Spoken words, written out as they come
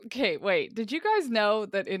Okay, wait. Did you guys know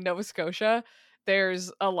that in Nova Scotia,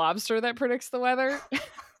 there's a lobster that predicts the weather?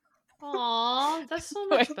 Aw, that's so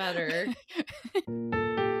much better.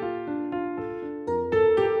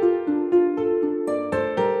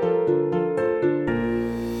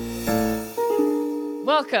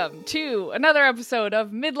 Welcome to another episode of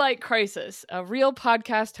Midlight Crisis, a real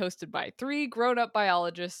podcast hosted by three grown-up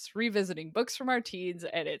biologists revisiting books from our teens,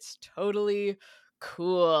 and it's totally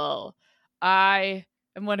cool. I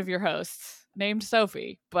am one of your hosts, named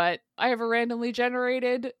Sophie, but I have a randomly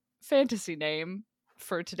generated fantasy name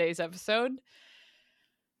for today's episode.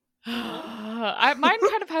 Mine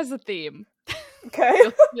kind of has a theme. Okay.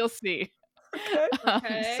 You'll see.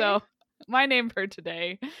 Okay. So my name for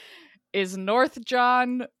today is North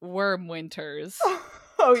John Wormwinters.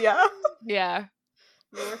 Oh, yeah? Yeah.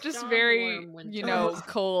 North Just John very, Wormwinters.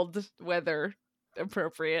 cold weather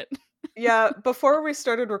appropriate. Yeah, before we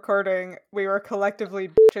started recording, we were collectively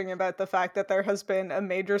bitching about the fact that there has been a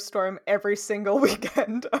major storm every single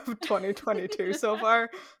weekend of 2022 so far.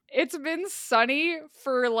 It's been sunny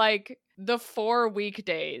for like the 4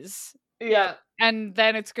 weekdays. Yeah. And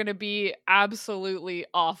then it's going to be absolutely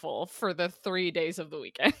awful for the 3 days of the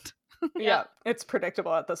weekend. Yeah, it's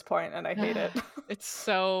predictable at this point, and I hate it. It's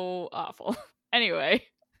so awful. Anyway,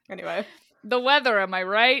 Anyway. the weather, am I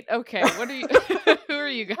right? Okay, what are you who are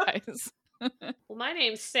you guys? Well, my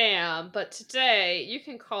name's Sam, but today you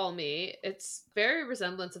can call me. It's very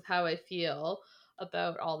resemblance of how I feel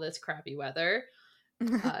about all this crappy weather.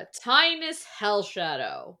 Tynus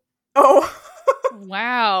Hellshadow. Oh.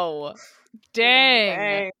 Wow.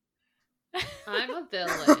 Dang. I'm a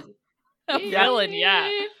villain. A villain, yeah.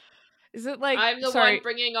 Is it like I'm the sorry. one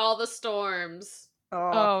bringing all the storms.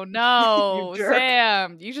 Oh no, You jerk.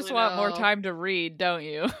 Sam! You just I want more know. time to read, don't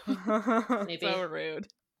you? Maybe. So rude.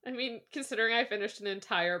 I mean, considering I finished an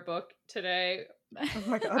entire book today, Oh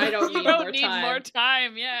my god. I don't You need don't more need time. more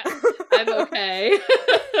time. Yeah. I'm okay.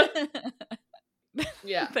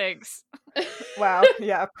 Yeah. Thanks. Wow.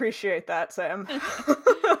 Yeah, appreciate that, Sam.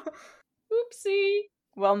 Oopsie.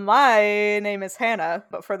 Well, my name is Hannah,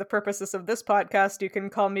 but for the purposes of this podcast, you can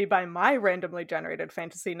call me by my randomly generated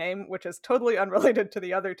fantasy name, which is totally unrelated to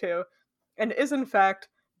the other two, and is in fact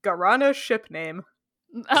Garana ship name.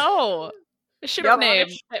 Oh, ship Yep. name.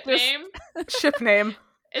 Ship Just- name. Ship name.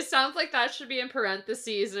 It sounds like that should be in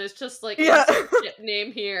parentheses, and it's just like Yeah. insert ship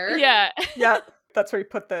name here. Yeah. Yeah, that's where you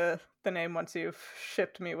put the name once you've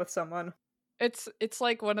shipped me with someone. It's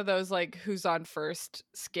like one of those like who's on first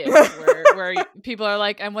skits where people are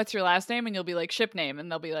like, and what's your last name? And you'll be like ship name,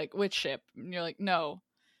 and they'll be like, which ship? And you're like, no,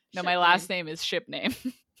 Ship my last name is ship name.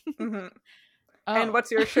 hmm Oh. And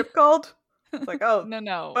what's your ship called? It's like, oh,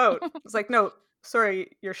 no boat. It's like, no,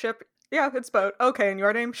 sorry, your ship? Yeah, it's boat. Okay, and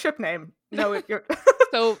your name? Ship name. No, you're...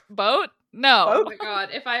 So boat? No. Oh Boat? my god,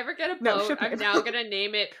 if I ever get a No, boat, ship I'm name. now gonna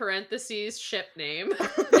name it parentheses ship name.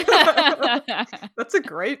 That's a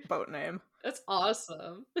great boat name. That's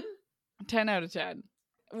awesome. 10 out of 10.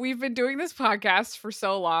 We've been doing this podcast for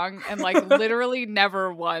so long, and like literally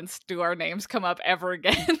never once do our names come up ever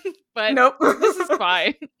again. But Nope. this is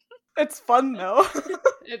fine. It's fun, though.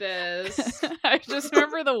 It is. I just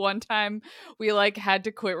remember the one time we like had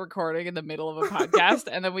to quit recording in the middle of a podcast,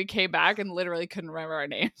 and then we came back and literally couldn't remember our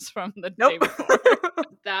names from the day Nope. before.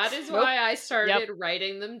 That is Nope. why I started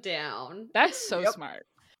writing them down. That's so Yep. smart.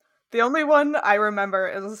 The only one I remember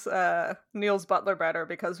is Niels Butler Better,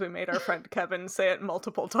 because we made our friend Kevin say it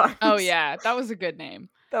multiple times. Oh yeah, that was a good name.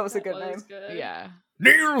 That was a That good was name. good. Yeah.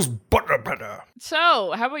 Niels Butler.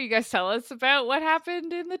 So, how about you guys tell us about what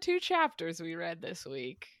happened in the 2 chapters we read this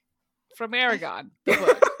week from Aragon, the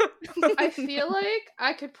book? I feel like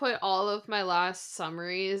I could put all of my last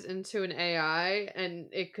summaries into an AI and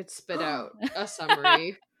it could spit out a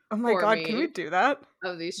summary Oh my For god, me. can we do that?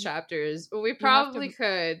 of these chapters. Well, we have to- probably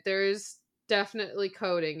could. There's definitely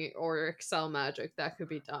coding or Excel magic that could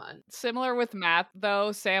be done. Similar with math,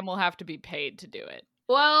 though, Sam will have to be paid to do it.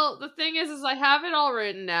 Well, the thing is I have it all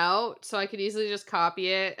written out, so I could easily just copy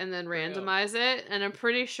it and then True. randomize it, and I'm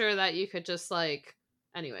pretty sure that you could just like,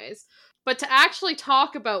 anyways. But to actually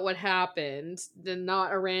talk about what happened, then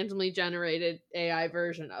not a randomly generated AI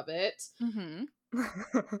version of it, Mm-hmm.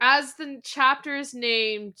 as the chapter is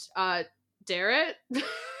named Darret,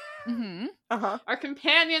 Mm-hmm. Uh-huh. our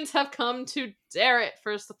companions have come to Darret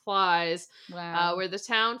for supplies, Wow. where the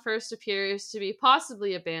town first appears to be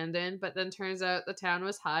possibly abandoned, but then turns out the town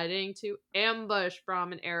was hiding to ambush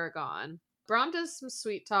Brahm and Aragon. Brahm does some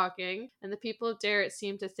sweet talking, and the people of Darret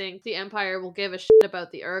seem to think the Empire will give a shit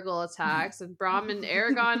about the Urgle attacks, and Brahm and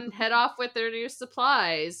Aragon head off with their new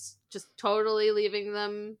supplies, just totally leaving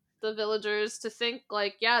the villagers to think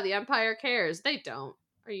like, yeah, the Empire cares. They don't.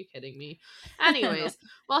 Are you kidding me? Anyways,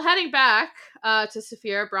 while heading back to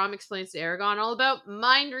Saphira, Brahm explains to Eragon all about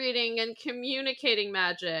mind reading and communicating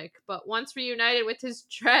magic. But once reunited with his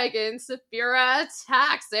dragon, Saphira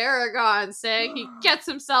attacks Eragon, saying he gets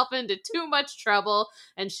himself into too much trouble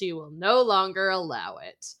and she will no longer allow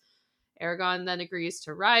it. Eragon then agrees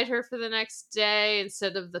to ride her for the next day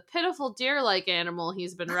instead of the pitiful deer-like animal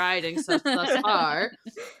he's been riding thus far.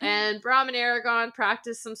 And Brahm and Eragon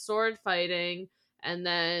practice some sword fighting. And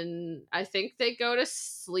then I think they go to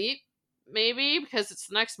sleep, maybe, because it's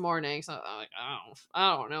the next morning. So I'm like,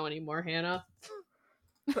 I don't know anymore, Hannah.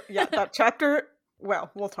 But yeah, that chapter,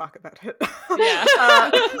 well, we'll talk about it.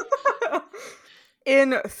 Yeah.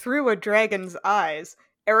 In Through a Dragon's Eyes,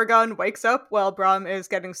 Eragon wakes up while Brahm is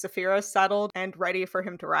getting Saphira saddled and ready for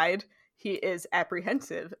him to ride. He is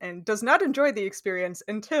apprehensive and does not enjoy the experience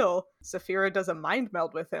until Saphira does a mind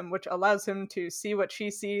meld with him, which allows him to see what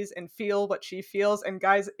she sees and feel what she feels. And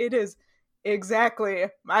guys, it is exactly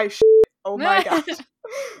my shit. Oh my god.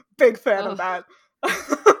 Big fan of that.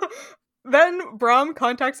 Then Brahm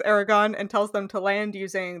contacts Eragon and tells them to land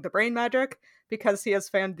using the brain magic because he has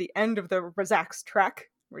found the end of the Razak's tracks.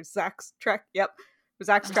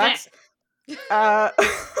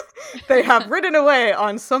 They have ridden away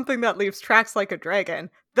on something that leaves tracks like a dragon.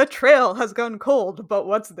 The trail has gone cold, but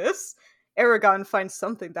what's this? Eragon finds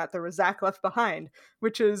something that the Razak left behind,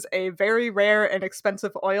 which is a very rare and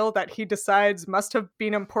expensive oil that he decides must have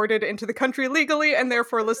been imported into the country legally and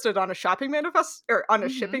therefore listed on a shipping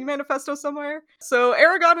manifesto somewhere. So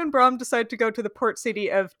Eragon and Brahm decide to go to the port city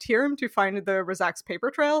of Tirm to find the Razak's paper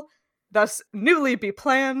trail. Thus, newly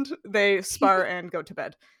beplanned, they spar and go to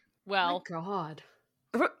bed. Well, oh my god.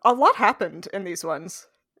 A lot happened in these ones.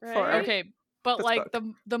 Right? okay, but this like book.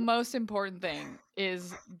 the most important thing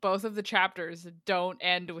is both of the chapters don't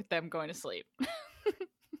end with them going to sleep.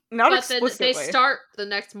 Not But then explicitly. they start the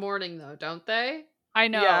next morning, though, don't they? I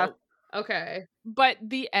know. Yeah. Okay. But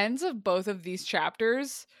the ends of both of these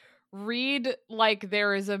chapters read like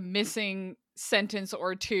there is a missing sentence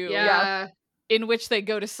or two Yeah. in which they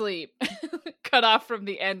go to sleep, cut off from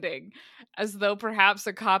the ending, as though perhaps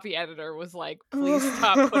a copy editor was like, please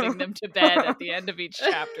stop putting them to bed at the end of each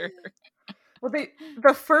chapter. Well,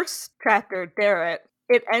 the first chapter, Darrett,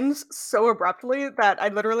 it ends so abruptly that I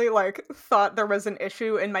literally, like, thought there was an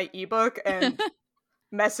issue in my ebook and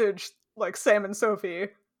messaged, like, Sam and Sophie,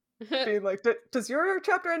 being like, does your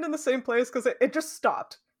chapter end in the same place? Because it just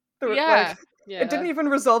stopped. Yeah. Yeah. It didn't even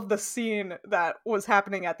resolve the scene that was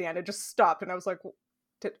happening at the end. It just stopped, and I was like,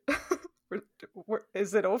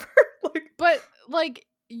 is it over? But, like,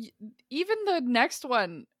 even the next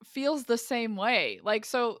one feels the same way. Like,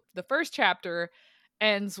 so the first chapter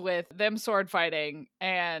ends with them sword fighting,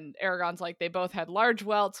 and Eragon's like, they both had large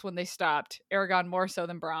welts when they stopped. Eragon more so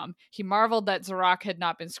than Brahm. He marveled that Zarak had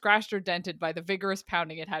not been scratched or dented by the vigorous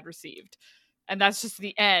pounding it had received. And that's just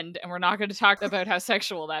the end, and we're not going to talk about how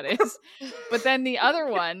sexual that is. But then the other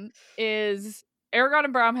one is Eragon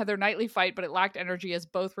and Brahm had their nightly fight, but it lacked energy as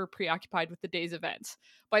both were preoccupied with the day's events.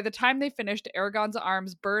 By the time they finished, Eragon's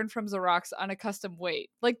arms burned from Zarak's unaccustomed weight.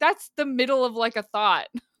 Like, that's the middle of, like, a thought.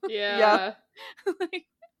 Yeah. Like,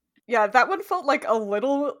 Yeah, that one felt like a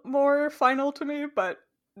little more final to me, but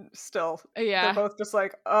still. yeah. They're both just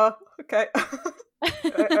like, okay.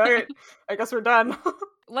 Alright, I guess we're done.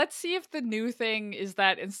 Let's see if the new thing is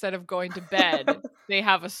that instead of going to bed, they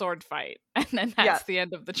have a sword fight. And then that's Yeah. the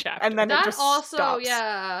end of the chapter. And then it That just also, stops.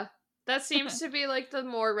 yeah. That seems to be like the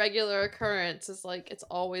more regular occurrence. Is like it's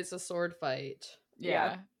always a sword fight.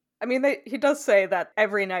 yeah. I mean, he does say that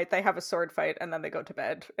every night they have a sword fight and then they go to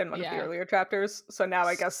bed in one of the Yeah. earlier chapters. So now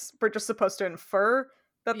I guess we're just supposed to infer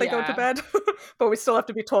that they go to Yeah. bed, but we still have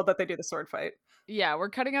to be told that they do the sword fight. Yeah, we're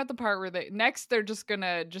cutting out the part where they're just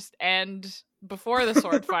gonna end before the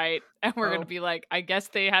sword fight, and we're Oh. gonna be like, I guess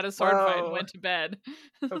they had a sword fight and Whoa. went to bed.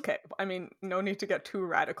 Okay, I mean, no need to get too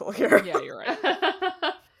radical here. Yeah, you're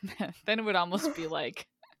right. Then it would almost be like,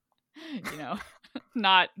 you know,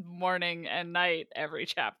 not morning and night every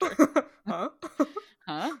chapter. Huh?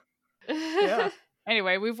 Huh? Yeah.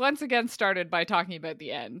 Anyway, we've once again started by talking about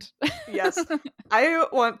the end. Yes. I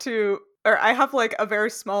have like a very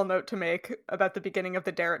small note to make about the beginning of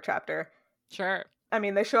the Darrett chapter. Sure. I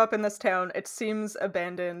mean, they show up in this town. It seems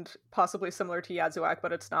abandoned, possibly similar to Yazuak,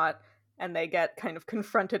 but it's not. And they get kind of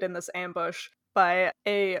confronted in this ambush by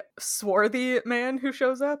a swarthy man who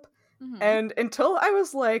shows up. Mhm. And until I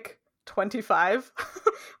was like 25,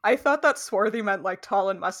 I thought that swarthy meant like tall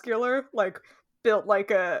and muscular, like built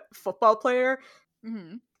like a football player.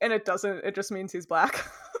 Mhm. And it doesn't. It just means he's black.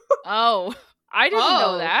 Oh, I didn't know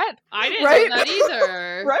Oh. Uh, that. I didn't Right? know that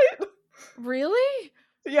either. Right? Really?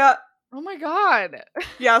 Yeah. Oh my god.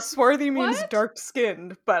 Yeah, swarthy means What?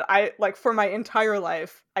 dark-skinned, but I, like, for my entire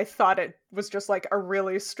life, I thought it was just, like, a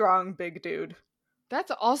really strong big dude.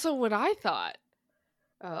 That's also what I thought.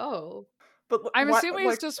 Oh. But I'm what, assuming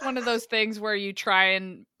like, it's just one of those things where you try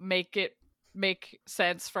and make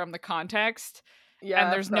sense from the context. yeah,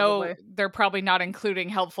 And there's probably. they're probably not including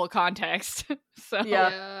helpful context. So Yeah.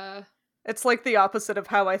 Yeah. It's like the opposite of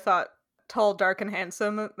how I thought tall, dark, and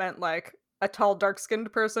handsome meant, like, a tall,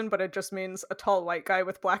 dark-skinned person, but it just means a tall white guy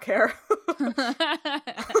with black hair.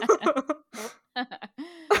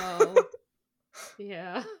 Oh.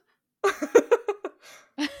 Yeah.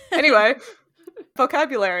 Anyway,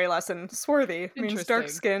 vocabulary lesson. Swarthy means Interesting.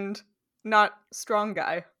 dark-skinned, not strong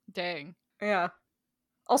guy. Dang. Yeah.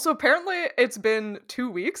 Also, apparently, it's been 2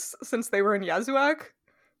 weeks since they were in Yazuak,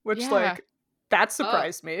 which, Yeah. like, that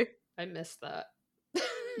surprised me. I missed that.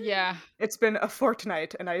 Yeah. It's been a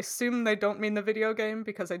fortnight, and I assume they don't mean the video game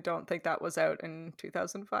because I don't think that was out in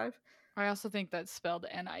 2005. I also think that's spelled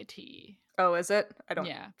NIT. Oh, is it? I don't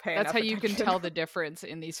Yeah. pay That's enough how you can attention. tell the difference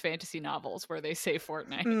in these fantasy novels where they say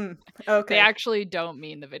Fortnite. Okay. They actually don't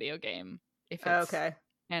mean the video game if it's Okay.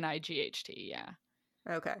 NIGHT, yeah.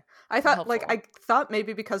 Okay. I thought, like, I Helpful. thought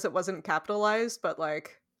maybe because it wasn't capitalized, but,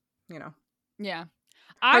 like, you know, Yeah.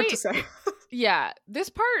 hard to say. Yeah, this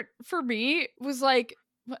part for me was like,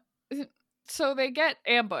 so they get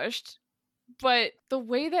ambushed, but the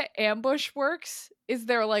way that ambush works is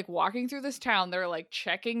they're like walking through this town, they're like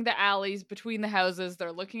checking the alleys between the houses,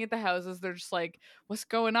 they're looking at the houses, they're just like, what's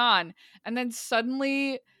going on? And then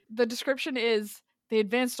suddenly the description is they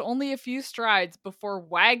advanced only a few strides before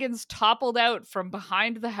wagons toppled out from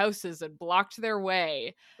behind the houses and blocked their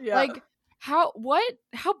way. Yeah. Like, how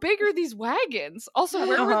big are these wagons? Also,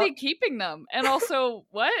 where were Uh-huh. they keeping them? And also,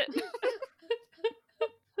 what?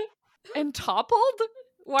 And toppled?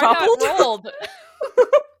 Why Toppled? not rolled?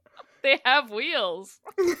 They have wheels.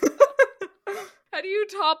 How do you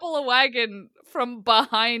topple a wagon from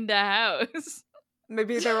behind a house?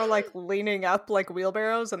 Maybe they were, like, leaning up like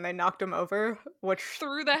wheelbarrows and they knocked them over, which...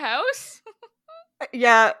 Through the house?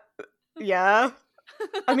 Yeah. Yeah.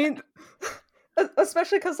 I mean...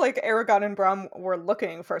 Especially because, like, Aragon and Brom were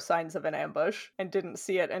looking for signs of an ambush and didn't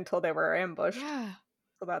see it until they were ambushed. Yeah.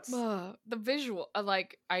 So that's... The visual,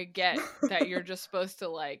 like, I get that you're just supposed to,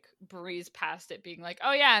 like, breeze past it being like,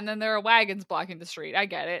 oh yeah, and then there are wagons blocking the street. I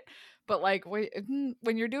get it. But, like, when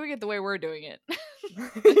you're doing it the way we're doing it,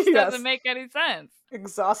 this Yes. doesn't make any sense.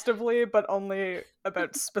 Exhaustively, but only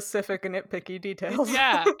about specific nitpicky details.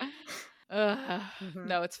 Yeah. Mhm.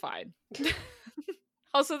 No, it's fine.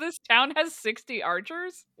 Also, this town has 60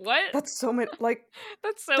 archers? What? That's so many. Like,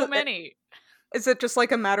 That's so the- many. is it just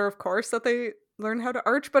like a matter of course that they learn how to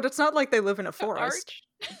arch? But it's not like they live in a forest.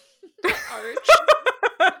 Arch.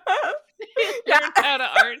 Yeah. Learn how to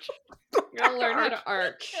arch. You're gonna learn how to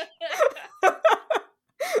arch.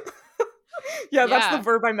 Yeah, that's Yeah. the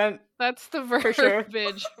verb I meant. That's the For sure.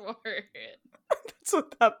 verbiage for it. That's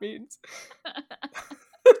what that means.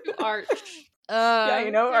 To arch. Yeah,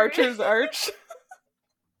 you know, they're- archers arch.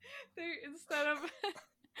 Instead of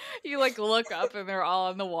you like look up and they're all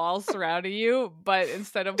on the walls surrounding you, but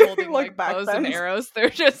instead of holding Like like bows and backbends. arrows, they're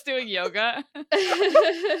just doing yoga.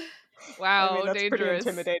 Wow, I mean, that's dangerous. pretty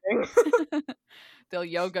intimidating. They'll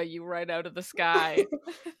yoga you right out of the sky.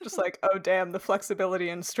 Just like, oh damn, the flexibility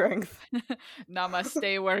and strength.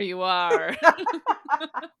 Namaste where you are.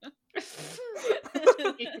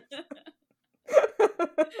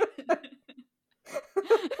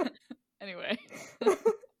 Anyway.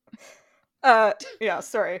 Yeah,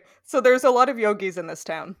 sorry. So there's a lot of yogis in this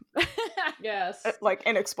town, Yes. like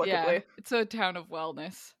Yeah, inexplicably. it's a town of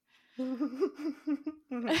wellness.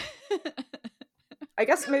 I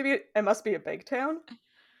guess maybe it must be a big town,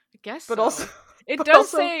 I guess but so. also It but does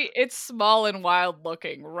also- say it's small and wild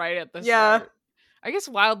looking right at the Yeah. start. I guess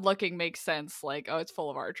wild looking makes sense. Like, oh, it's full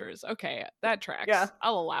of archers. Okay, that tracks. Yeah.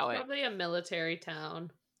 I'll allow it. Probably a military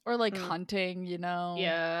town. Or like Mm. hunting, you know?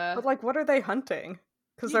 Yeah. but like, what are they hunting?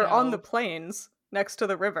 Because You they're on know. the plains next to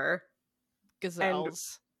the river.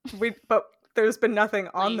 Gazelles. But there's been nothing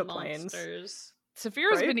on Plain the plains. monsters.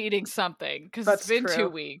 Saphira's Right? been eating something because That's it's been true. 2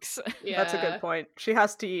 weeks. Yeah. That's a good point. She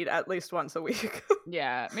has to eat at least once a week.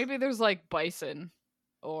 Yeah, maybe there's like bison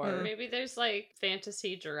or Mm. Maybe there's like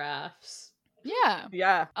fantasy giraffes. yeah,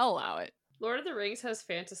 Yeah. I'll allow it. Lord of the Rings has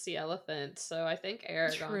fantasy elephants, so I think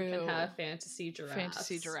Aragon True. can have fantasy giraffes.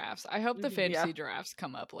 Fantasy giraffes. I hope the Mhm. fantasy Yeah. giraffes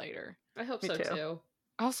come up later. I hope Me so too. too.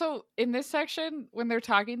 Also, in this section, when they're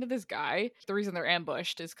talking to this guy, the reason they're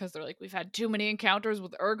ambushed is because they're like, we've had too many encounters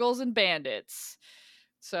with Urgles and bandits.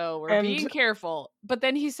 So we're And- being careful. But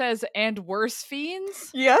then he says, and worse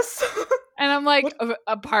fiends? Yes. And I'm like,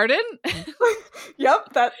 pardon?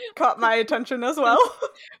 Yep, that caught my attention as well.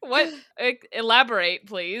 What? Elaborate,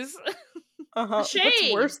 please. Uh-huh. What's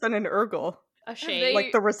shame. worse than an Urgle? A Have shame. they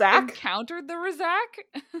Like the Razak? encountered the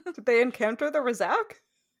Razak? Did they encounter the Razak?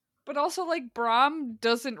 But also, like, Brahm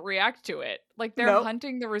doesn't react to it. Like, they're Nope.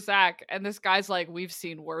 hunting the Razak, and this guy's like, we've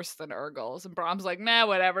seen worse than Urgles. And Brahm's like, nah,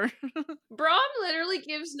 whatever. Brahm literally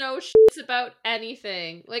gives no shits about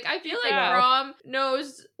anything. Like, I feel like Yeah. Brahm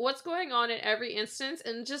knows what's going on in every instance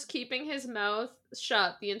and just keeping his mouth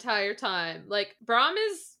shut the entire time. Like, Brahm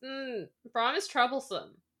is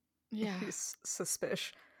troublesome. Yeah. He's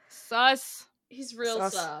suspicious. Sus. He's real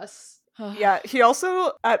Sus. sus. Yeah, he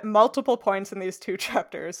also, at multiple points in these 2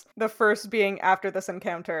 chapters, the first being after this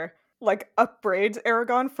encounter, like, upbraids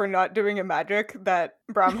Aragon for not doing a magic that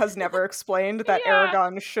Brahm has never explained that Yeah,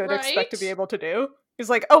 Aragon should expect to be right? able to do.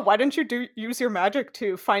 He's like, oh, why didn't you use your magic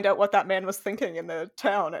to find out what that man was thinking in the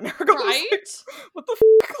town? And Aragon's Right? like, what the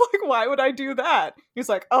f***? Like, why would I do that? He's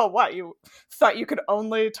like, oh, what, you thought you could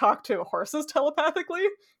only talk to horses telepathically?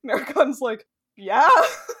 And Aragon's like, yeah.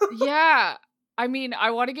 Yeah. I mean, I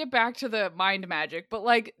want to get back to the mind magic, but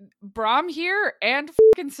like Brahm here and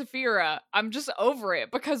fucking Saphira, I'm just over it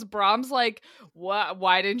because Brahm's like, "What?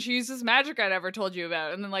 Why didn't you use this magic I never told you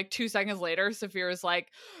about?" And then like 2 seconds later, Saphira's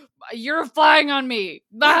like, "You're flying on me!"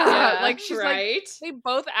 Yeah, Like she's like, right? they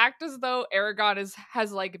both act as though Aragon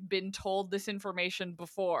has like been told this information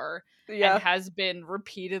before Yeah. and has been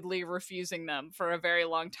repeatedly refusing them for a very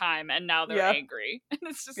long time, and now they're Yeah. angry. And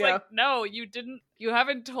it's just Yeah. like, no, you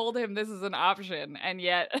haven't told him this is an option, and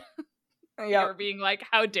yet Yeah. you're being like,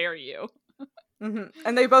 how dare you?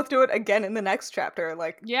 And they both do it again in the next chapter.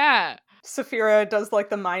 Like, Yeah. Saphira does like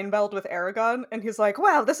the mind meld with Aragon, and he's like,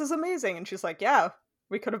 wow, this is amazing. And she's like, yeah,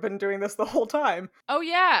 we could have been doing this the whole time. Oh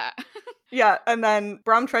yeah. Yeah, and then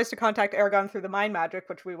Brahm tries to contact Aragon through the mind magic,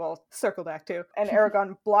 which we will circle back to, and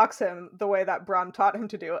Aragon blocks him the way that Brahm taught him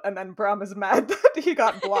to do, and then Brahm is mad that he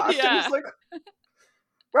got blocked. And Yeah. he's like,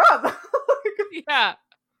 Brahm, Yeah.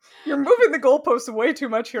 you're moving the goalposts way too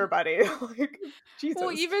much here, buddy. Like, Jesus.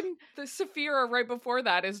 Well, even the Saphira right before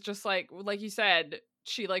that is just like you said,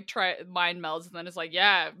 she like mind melds and then it's like,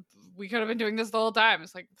 yeah, we could have been doing this the whole time.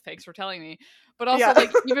 It's like, thanks for telling me. But also, Yeah.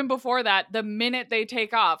 like, even before that, the minute they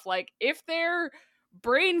take off, like, if they're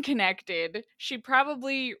brain connected, she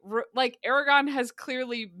probably, like, Aragon has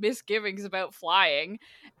clearly misgivings about flying,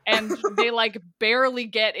 and they, like, barely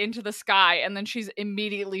get into the sky, and then she's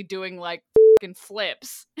immediately doing, like, fucking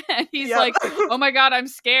flips. And he's Yep. like, oh my god, I'm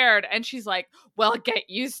scared. And she's like, well, get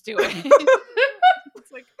used to it.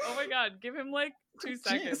 It's like, oh my god, give him, like, 2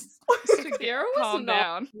 seconds to Saphira was calm not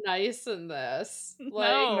down. nice in this.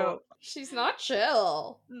 Like, No. she's not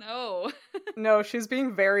chill. No. No, she's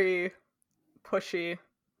being very pushy.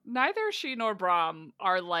 Neither she nor Brahm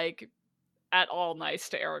are like at all nice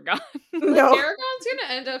to Aragon. No, Aragon's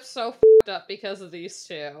gonna end up so f***ed up because of these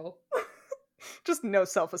two. just no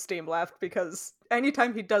self-esteem left, because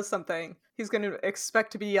anytime he does something, he's going to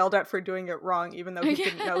expect to be yelled at for doing it wrong, even though he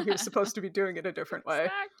didn't know he was supposed to be doing it a different way.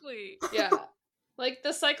 Exactly. Yeah. Like,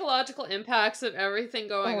 the psychological impacts of everything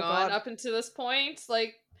going Oh, on God. up until this point,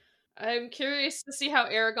 like, I'm curious to see how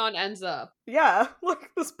Aragon ends up. Yeah,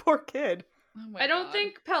 like this poor kid. Oh my I don't God.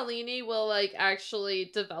 think Palini will, like,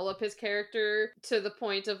 actually develop his character to the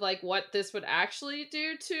point of, like, what this would actually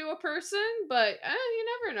do to a person, but you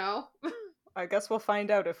never know. I guess we'll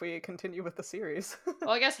find out if we continue with the series. Well,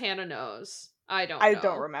 I guess Hannah knows. I don't I know.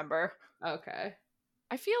 don't remember. Okay.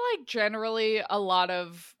 I feel like generally a lot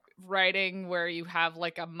of writing where you have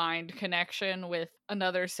like a mind connection with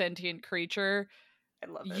another sentient creature I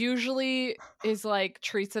love it. usually is like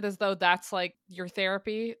treats it as though that's like your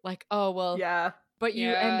therapy. Like, oh well, Yeah. but you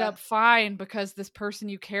end Yeah. up fine because this person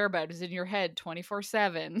you care about is in your head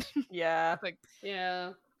 24/7. Yeah.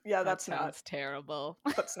 Yeah. Yeah, That sounds that's terrible.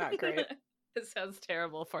 not great. It sounds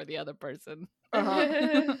terrible for the other person.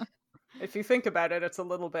 Uh-huh. If you think about it, it's a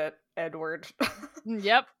little bit Edward.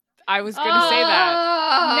 Yep. I was gonna say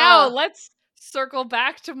that. Now let's circle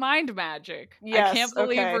back to mind magic. I Yes, can't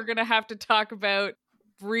believe okay. we're gonna have to talk about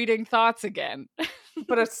reading thoughts again.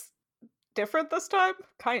 But it's different this time?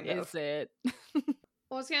 Kind of. Is it? Well,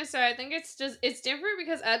 I was gonna say, I think it's different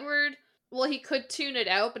because Edward, well, he could tune it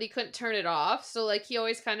out, but he couldn't turn it off. So, like, he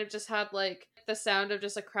always kind of just had, like, the sound of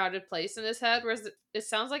just a crowded place in his head, whereas it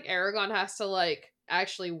sounds like Aragon has to, like,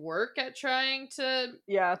 actually work at trying to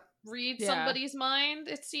Yeah. read Yeah. somebody's mind,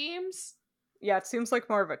 it seems. Yeah, it seems like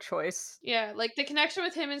more of a choice. Yeah, like, the connection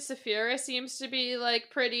with him and Saphira seems to be,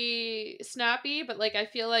 like, pretty snappy, but, like, I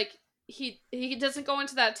feel like he doesn't go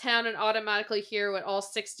into that town and automatically hear what all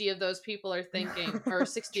 60 of those people are thinking, or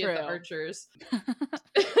 60 of the True. archers.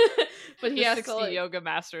 But he The has 60 to like, yoga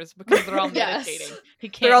masters, because they're all Yes. meditating. He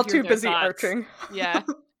can't They're all hear too their busy thoughts. arching. Yeah.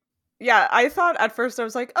 Yeah, I thought at first, I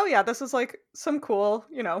was like, oh yeah, this is like some cool,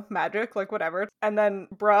 magic, like whatever. And then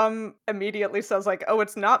Braum immediately says like, oh,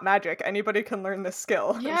 it's not magic. Anybody can learn this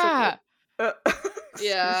skill. I was Yeah. like, excuse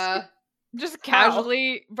yeah. me? Just How?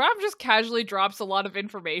 casually, Braum just casually drops a lot of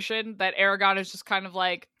information that Aragon is just kind of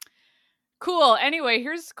like, cool, anyway,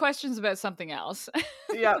 here's questions about something else.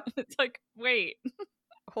 Yeah, It's like, wait.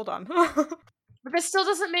 hold on. But this still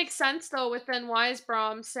doesn't make sense though. With then why is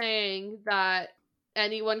Braum saying that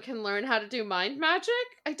anyone can learn how to do mind magic?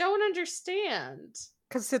 I don't understand.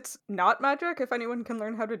 Because it's not magic if anyone can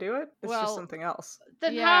learn how to do it. It's Well, just something else.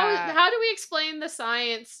 Then Yeah. how do we explain the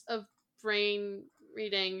science of brain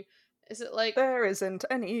reading? Is it like There isn't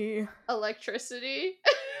any. electricity?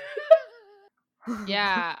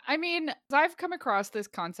 Yeah, I mean, I've come across this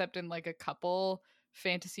concept in like a couple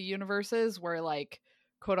fantasy universes where like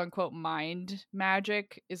quote unquote mind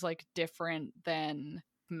magic is like different than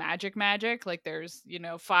magic. Like there's,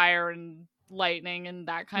 fire and lightning and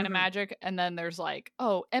that kind of Mhm. magic, and then there's like,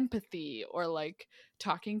 oh, empathy or like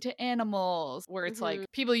talking to animals, where it's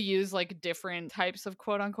like people use like different types of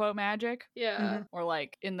quote unquote magic. Yeah. Mhm. Or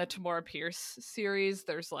like in the Tamora Pierce series,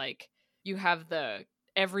 there's like, you have the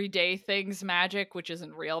everyday things magic, which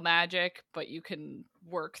isn't real magic, but you can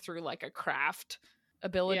work through like a craft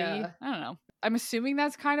ability. Yeah. I don't know. I'm assuming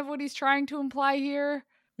that's kind of what he's trying to imply here,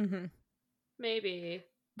 Mhm. Maybe.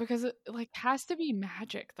 because it like has to be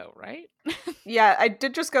magic though, right? Yeah, I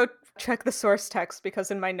did just go check the source text because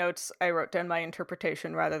in my notes I wrote down my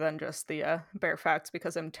interpretation rather than just the bare facts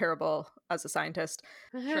because I'm terrible as a scientist.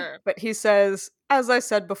 Sure. But he says, as I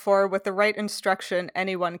said before, with the right instruction,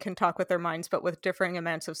 anyone can talk with their minds, but with differing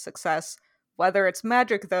amounts of success. Whether it's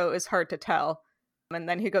magic, though, is hard to tell. And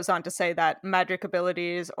then he goes on to say that magic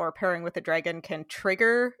abilities or pairing with a dragon can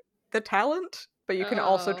trigger the talent, but you can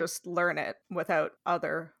also Oh. just learn it without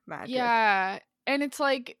other magic. Yeah. And it's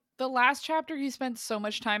like the last chapter he spent so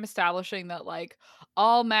much time establishing that like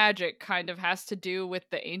all magic kind of has to do with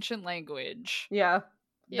the ancient language. Yeah.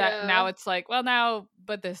 That now it's like, well, now,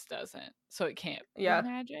 but this doesn't, so it can't be Yeah.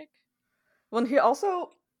 magic. Well, and he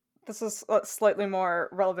also, this is slightly more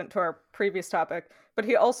relevant to our previous topic, but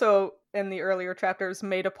he also, in the earlier chapters,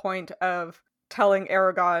 made a point of telling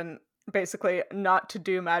Aragon basically not to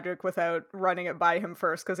do magic without running it by him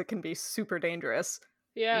first, because it can be super dangerous.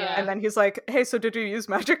 Yeah. And then he's like, hey, so did you use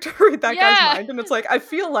magic to read that Yeah. guy's mind? And it's like, I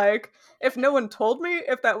feel like if no one told me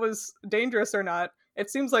if that was dangerous or not, it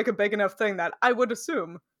seems like a big enough thing that I would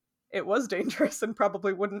assume it was dangerous and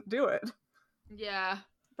probably wouldn't do it. Yeah.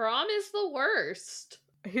 Braum is the worst.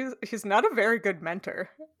 He's not a very good mentor,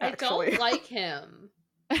 actually. I don't like him.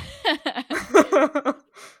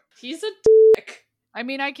 He's a dick. I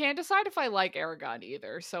mean, I can't decide if I like Aragon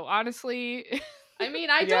either, so honestly, I mean,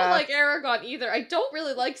 I Yeah. don't like Aragon either. I don't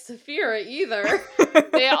really like Saphira either.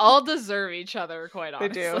 they all deserve each other, quite They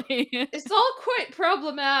do. honestly. It's all quite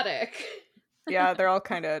problematic. Yeah, they're all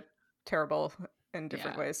kind of terrible in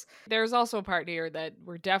different Yeah. ways. There's also a part here that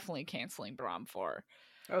we're definitely canceling Braum for.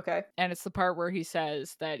 Okay. And it's the part where he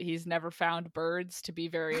says that he's never found birds to be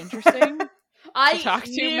very interesting I talk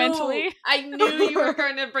to knew, mentally. I knew you were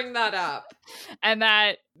going to bring that up. and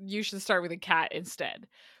that you should start with a cat instead,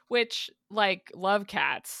 which, like, love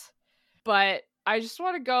cats. But I just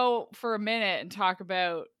want to go for a minute and talk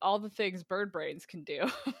about all the things bird brains can do.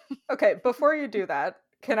 Okay, before you do that,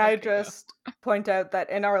 can I Okay, go. just point out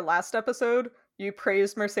that in our last episode, you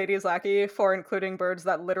praised Mercedes Lackey for including birds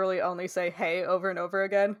that literally only say hey over and over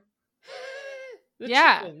again? The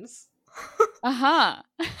Yeah. chickens. Uh-huh.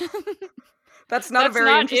 That's not a That's very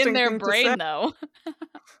not interesting in their thing to brain, say. though.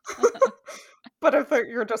 But if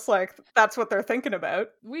you're just like, that's what they're thinking about.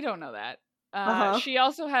 We don't know that. Uh-huh. She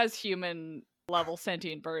also has human level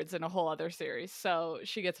sentient birds in a whole other series, so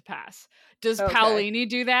she gets a pass. Does Okay. Paolini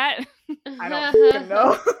do that? I don't fucking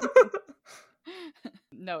know.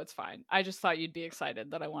 No, it's fine. I just thought you'd be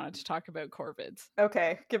excited that I wanted to talk about corvids.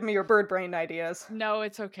 Okay, give me your bird brain ideas. No,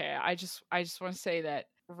 it's okay. I just want to say that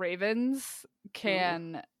ravens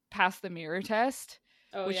can pass the mirror test,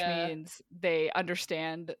 Oh, which yeah. means they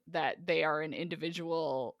understand that they are an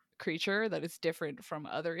individual creature that is different from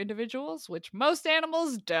other individuals, which most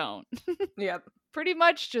animals don't. Yep. Pretty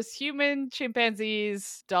much just human,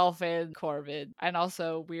 chimpanzees, dolphin, corvid, and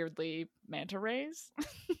also weirdly manta rays.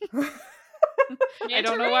 I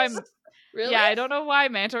don't know why. Manta rays? Really? Yeah, I don't know why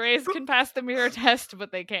manta rays can pass the mirror test,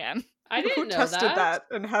 but they can. I didn't Who know tested that. that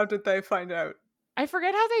and how did they find out? I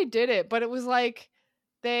forget how they did it, but it was like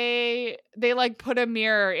They like put a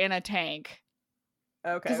mirror in a tank.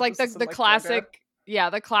 Okay. Because like this is the in, classic, Georgia?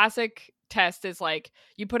 the classic test is like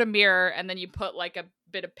you put a mirror and then you put like a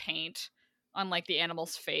bit of paint on like the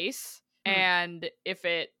animal's face, and if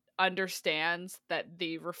it understands that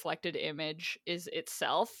the reflected image is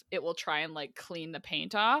itself, it will try and like clean the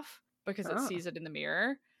paint off because it Oh. sees it in the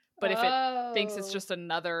mirror. But if it thinks it's just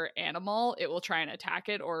another animal, it will try and attack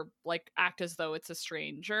it or like act as though it's a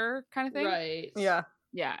stranger kind of thing. Right. Yeah.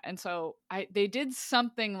 Yeah, and so they did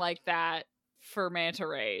something like that for manta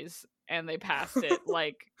rays, and they passed it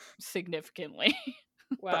like significantly.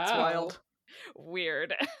 Wow. That's wild.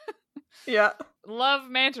 Weird. Yeah. Love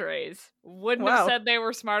manta rays. Wouldn't Wow. have said they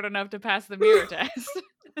were smart enough to pass the mirror test.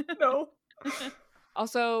 No.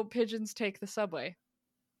 Also, pigeons take the subway.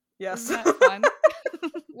 Yes. Isn't that fun?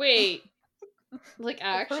 Wait. Like,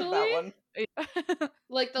 I've heard actually? that one.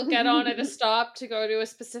 Like, they'll get on at a stop to go to a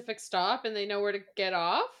specific stop and they know where to get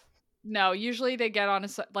off? No, usually they get on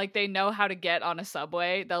like they know how to get on a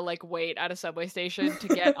subway. They'll like wait at a subway station to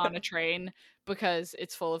get on a train because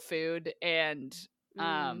it's full of food, and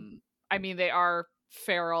I mean they are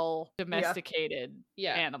feral, domesticated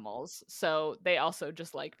Yeah. animals, so they also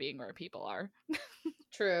just like being where people are.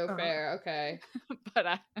 True, fair, okay.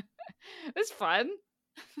 But it's fun.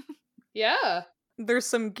 Yeah. There's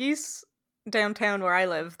some geese downtown where I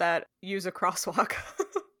live that use a crosswalk.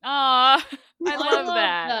 Aw, I love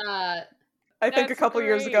that. I think a That's couple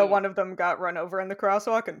years ago, great. one of them got run over in the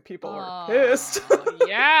crosswalk, and people were Aw, pissed.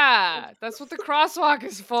 yeah, that's what the crosswalk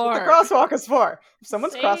is for. What the crosswalk is for. If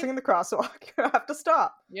someone's Same. crossing in the crosswalk, you have to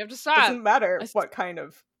stop. You have to stop. Doesn't matter I what kind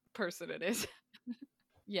of. person it is.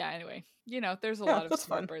 Yeah, anyway, there's a Yeah, lot of that's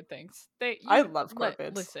smart fun. bird things. I love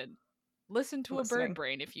corvids. Listen to a Listening. bird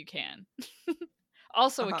brain if you can.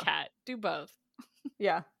 Also a Uh-huh. cat. Do both.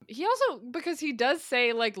 Yeah. He also, because he does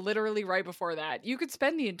say like literally right before that, you could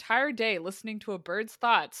spend the entire day listening to a bird's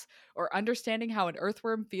thoughts or understanding how an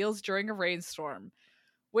earthworm feels during a rainstorm.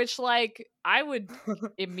 Which, like, I would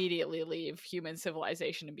immediately leave human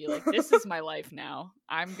civilization and be like, this is my life now.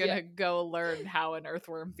 I'm gonna go learn how an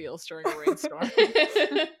earthworm feels during a rainstorm.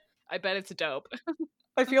 I bet it's dope.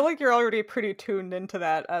 I feel like you're already pretty tuned into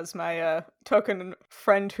that as my token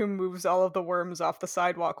friend who moves all of the worms off the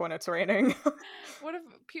sidewalk when it's raining. What if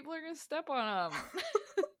people are gonna step on them?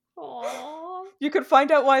 Aww. You could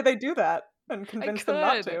find out why they do that and convince them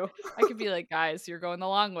not could. to. I could be like, guys, you're going the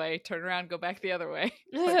long way. Turn around, go back the other way.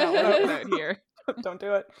 It's like, not what it's out here. Don't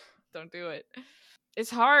do it. Don't do it. It's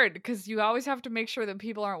hard because you always have to make sure that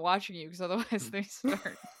people aren't watching you, because otherwise they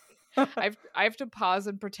start. I have to pause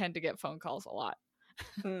and pretend to get phone calls a lot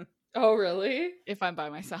Oh, really? if I'm by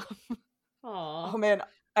myself. Aw. Oh man,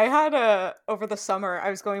 I had over the summer, I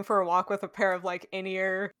was going for a walk with a pair of like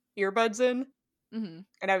in-ear earbuds in, Mm-hmm.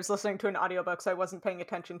 and I was listening to an audiobook, so I wasn't paying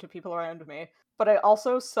attention to people around me. But I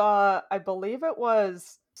also saw, I believe it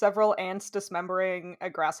was several ants dismembering a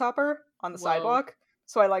grasshopper on the Whoa. sidewalk.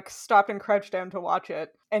 So I like stopped and crouched down to watch it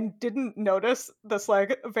and didn't notice this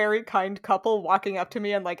like very kind couple walking up to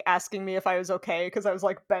me and like asking me if I was okay because I was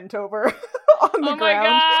like bent over on the Oh my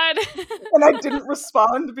ground. god! And I didn't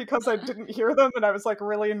respond because I didn't hear them, and I was like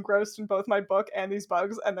really engrossed in both my book and these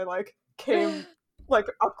bugs, and they like came like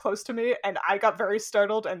up close to me, and I got very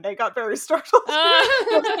startled and they got very startled.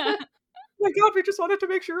 Oh my god, we just wanted to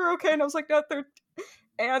make sure you're okay. And I was like, no, they're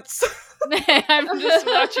ants. I'm just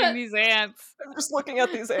watching these ants. I'm just looking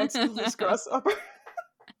at these ants and this grasshopper.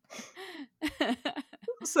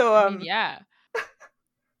 So I mean, yeah,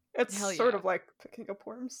 it's hell sort yeah. of like picking up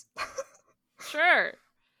worms. sure.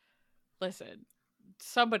 Listen,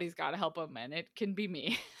 somebody's got to help them, and it can be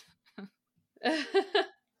me.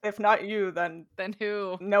 If not you, then Then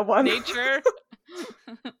who? no one. Nature.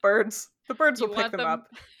 Birds. The birds You will pick want them up.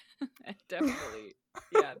 Definitely.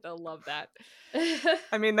 Yeah, they'll love that.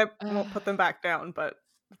 I mean, they won't put them back down, but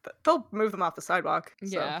they'll move them off the sidewalk.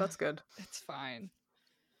 So Yeah. that's good. It's fine.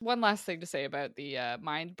 One last thing to say about the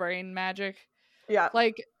mind brain magic. Yeah.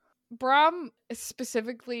 Like, Brahm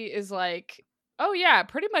specifically is like, oh yeah,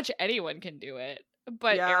 pretty much anyone can do it.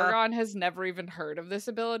 But Yeah. Aragon has never even heard of this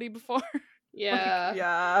ability before. Yeah.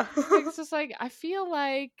 Yeah. It's just like, I feel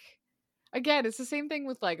like, again, it's the same thing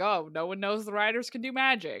with like, oh, no one knows the riders can do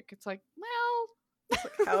magic. It's like, well, It's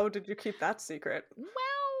like, how did you keep that secret?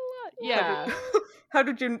 yeah. How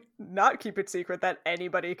did you not keep it secret that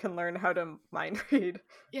anybody can learn how to mind read?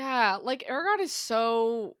 Yeah, like Aragon is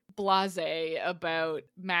so blasé about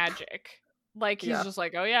magic. Like he's Yeah. just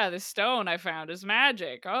like, oh yeah, this stone I found is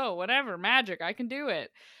magic. Oh, whatever, magic, I can do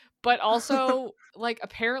it. But also, like,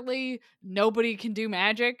 apparently nobody can do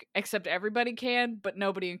magic except everybody can, but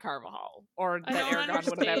nobody in Carvajal or I that don't Aragon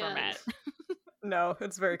would have ever understand. met. No,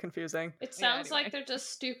 it's very confusing. It sounds anyway. like they're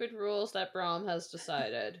just stupid rules that Brahm has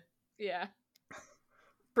decided. Yeah.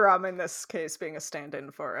 Brahm, in this case, being a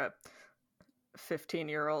stand-in for a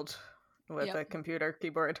 15-year-old with Yep. a computer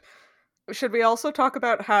keyboard. Should we also talk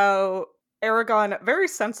about how Aragon, very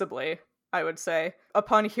sensibly, I would say,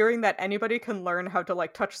 upon hearing that anybody can learn how to,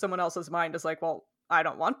 like, touch someone else's mind, is like, well, I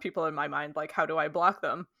don't want people in my mind, like, how do I block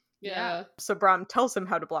them? Yeah. So Brahm tells him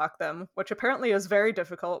how to block them, which apparently is very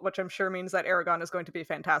difficult, which I'm sure means that Aragon is going to be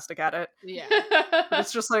fantastic at it. Yeah. But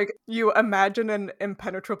it's just like, you imagine an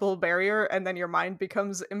impenetrable barrier, and then your mind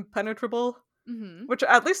becomes impenetrable. Mm-hmm. Which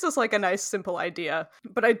at least is like a nice, simple idea.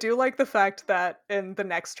 But I do like the fact that in the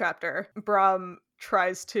next chapter, Brahm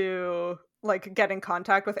tries to like get in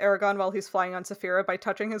contact with Aragon while he's flying on Saphira by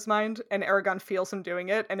touching his mind, and Aragon feels him doing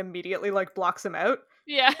it and immediately like blocks him out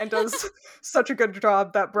Yeah. and does such a good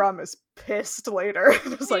job that Brahm is pissed later.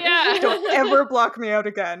 It's like, Yeah. don't ever block me out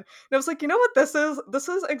again. And I was like, you know what this is? This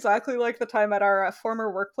is exactly like the time at our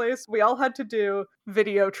former workplace. We all had to do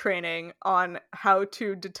video training on how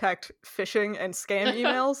to detect phishing and scam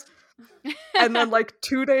emails. And then like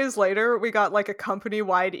 2 days later, we got like a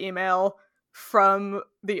company-wide email from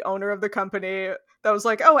the owner of the company that was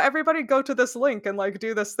like, oh, everybody go to this link and like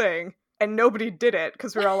do this thing. And nobody did it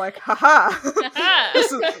because we were all like, haha,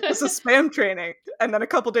 this is spam training. And then a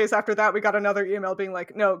couple days after that, we got another email being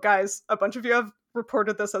like, no, guys, a bunch of you have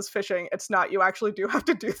reported this as phishing. It's not. You actually do have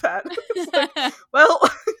to do that. It's like, well,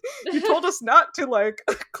 you told us not to like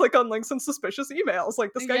click on links in suspicious emails.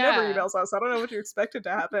 Like, this guy never Yeah. emails us. I don't know what you expected to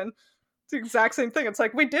happen. It's the exact same thing. It's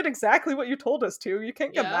like, we did exactly what you told us to. You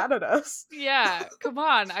can't get Yeah. mad at us. Yeah, come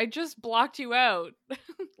on. I just blocked you out.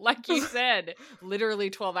 Like you said, literally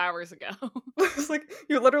 12 hours ago. It's like,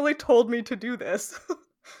 you literally told me to do this.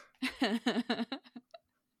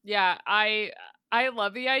 Yeah, I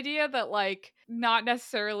love the idea that like not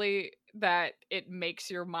necessarily that it makes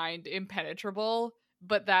your mind impenetrable,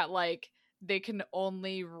 but that like they can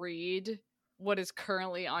only read what is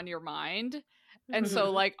currently on your mind. And so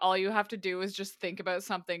Mhm. like all you have to do is just think about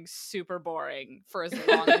something super boring for as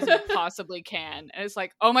long as you possibly can. And it's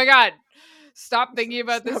like, "Oh my god, stop thinking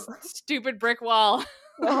about this stupid brick wall."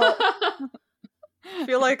 I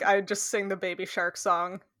feel like I just sing the Baby Shark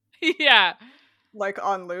song Yeah, like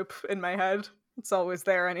on loop in my head. It's always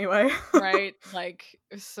there anyway. right? Like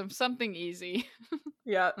something easy.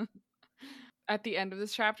 Yeah. At the end of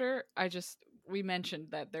this chapter, we mentioned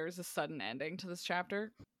that there's a sudden ending to this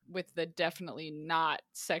chapter with the definitely not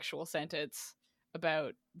sexual sentence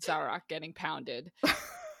about Zarok getting pounded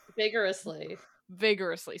Vigorously.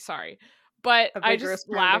 vigorously, sorry. But A I vigorous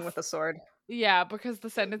just pounding laugh. with a sword. Yeah, because the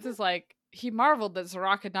sentence is like, he marveled that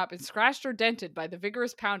Zarok had not been scratched or dented by the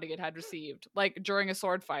vigorous pounding it had received. Like, during a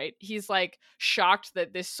sword fight, he's, like, shocked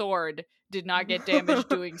that this sword did not get damaged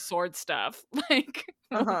doing sword stuff. Like,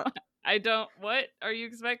 Uh-huh. what are you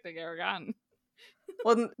expecting, Aragon?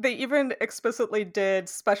 Well, they even explicitly did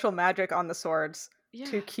special magic on the swords Yeah.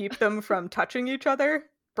 to keep them from touching each other.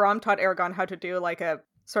 Brahm taught Aragon how to do, like, a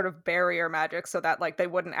sort of barrier magic so that, like, they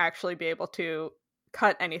wouldn't actually be able to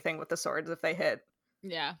cut anything with the swords if they hit.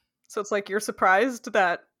 Yeah. So it's like, you're surprised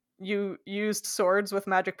that you used swords with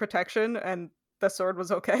magic protection and the sword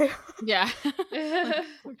was okay? Yeah.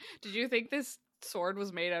 Did you think this sword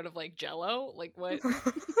was made out of, like, Jell-O? Like, what?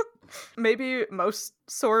 Maybe most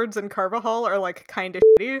swords in Carvajal are, like, kind of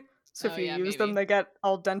shitty. So if Oh, you yeah, use them, maybe. they get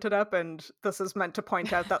all dented up, and this is meant to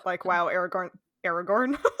point out that, like, wow, Aragorn?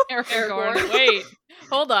 Aragorn. Wait,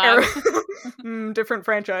 hold on. Different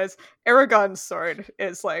franchise. Aragon's sword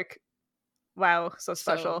is, like, wow, so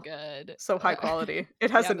So special. good. So high quality. It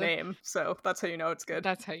has Yeah, a name, so that's how you know it's good.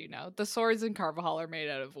 That's how you know. The swords in Carvajal are made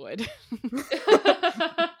out of wood.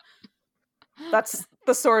 That's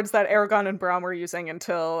the swords that Aragon and Brahm were using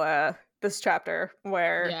until this chapter,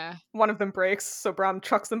 where Yeah. one of them breaks, so Brahm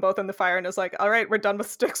chucks them both in the fire and is like, alright, we're done with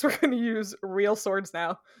sticks, we're gonna use real swords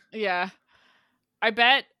now. Yeah. I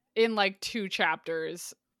bet in like 2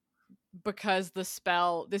 chapters, because the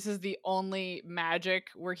spell, this is the only magic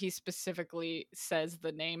where he specifically says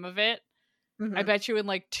the name of it. Mhm. I bet you in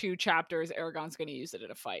like 2 chapters, Aragon's going to use it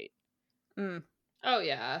in a fight. Oh,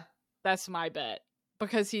 yeah. That's my bet.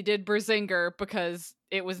 Because he did Berzinger because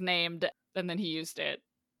it was named and then he used it.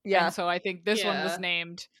 Yeah. And so I think this one was Yeah.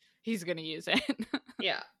 named. He's going to use it.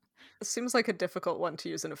 Yeah. It seems like a difficult one to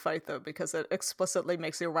use in a fight, though, because it explicitly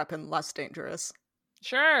makes your weapon less dangerous.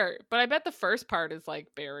 Sure. But I bet the first part is like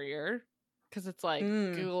barrier. Because it's like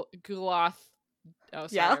Guloth. Oh, sorry,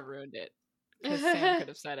 Yeah? I ruined it. Because Sam could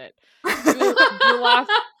have said it. Guloth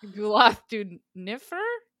Dunifer?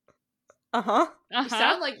 Uh-huh. You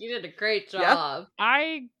sound like you did a great Yeah. job.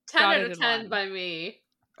 I 10 got out it of in 10 line. by me.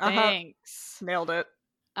 Thanks. Nailed it.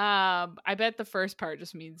 I bet the first part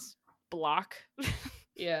just means block.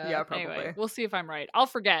 Yeah, probably. Anyway, we'll see if I'm right. I'll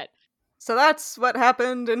forget. So that's what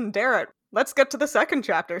happened in Darrett. Let's get to the second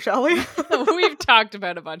chapter, shall we? We've talked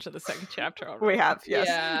about a bunch of the second chapter already. We have, yes.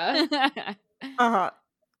 Yeah.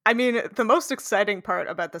 I mean, the most exciting part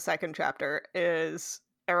about the second chapter is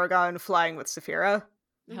Aragon flying with Saphira.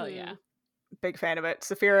 Hell yeah. Big fan of it.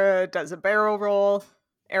 Saphira does a barrel roll.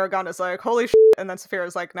 Aragon is like, holy shit. And then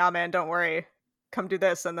Saphira's like, nah, man, don't worry. Come do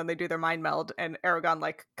this. And then they do their mind meld. And Aragon,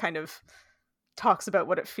 like, kind of talks about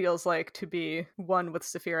what it feels like to be one with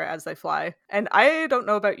Saphira as they fly. And I don't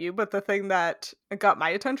know about you, but the thing that got my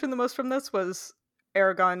attention the most from this was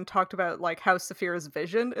Aragon talked about, like, how Saphira's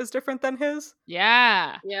vision is different than his.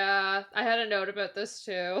 Yeah. Yeah, I had a note about this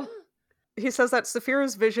too. He says that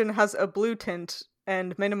Saphira's vision has a blue tint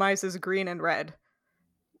and minimizes green and red.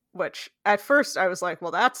 Which, at first, I was like,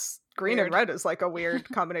 well, that's... Green Weird. and red is, like, a weird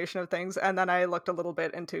combination of things. And then I looked a little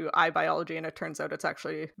bit into eye biology, and it turns out it's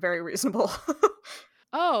actually very reasonable.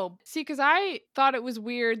 Oh, see, because I thought it was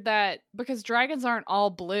weird that... Because dragons aren't all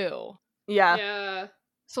blue. Yeah. Yeah.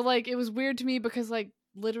 So, like, it was weird to me because, like,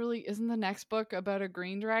 literally, isn't the next book about a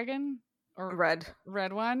green dragon? Or Red.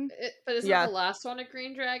 red one? But isn't Yeah. the last one a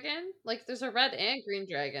green dragon? Like, there's a red and green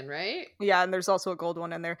dragon, right? Yeah, and there's also a gold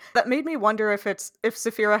one in there. That made me wonder if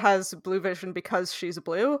Saphira has blue vision because she's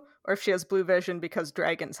blue, or if she has blue vision because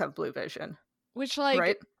dragons have blue vision. Which, like...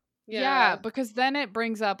 Right? Yeah, because then it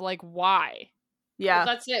brings up, like, why? Yeah.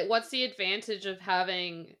 Well, that's it. What's the advantage of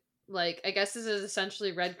having, like, I guess this is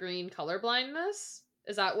essentially red-green color blindness?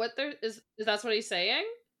 Is that what there is that what he's saying?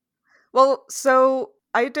 Well, so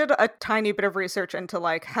I did a tiny bit of research into,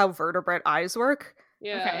 like, how vertebrate eyes work.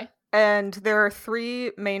 Yeah. Okay. And there are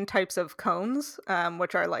 3 main types of cones,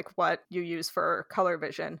 which are, like, what you use for color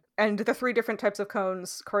vision. And the 3 different types of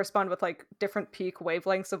cones correspond with, like, different peak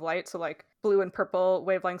wavelengths of light. So, like, blue and purple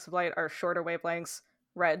wavelengths of light are shorter wavelengths.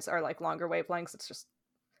 Reds are, like, longer wavelengths. It's just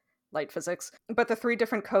light physics. But the 3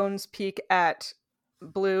 different cones peak at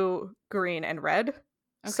blue, green, and red.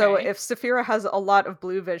 So Okay. if Saphira has a lot of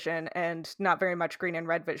blue vision and not very much green and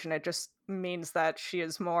red vision, it just means that she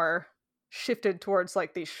is more shifted towards,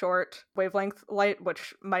 like, the short wavelength light,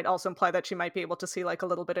 which might also imply that she might be able to see, like, a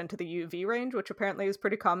little bit into the UV range, which apparently is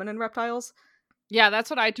pretty common in reptiles. Yeah,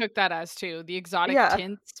 that's what I took that as, too. The exotic Yeah.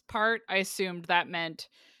 tints part, I assumed that meant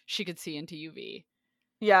she could see into UV.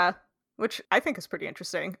 Yeah, which I think is pretty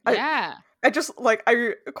interesting. Yeah. I just, like,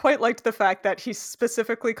 I quite liked the fact that he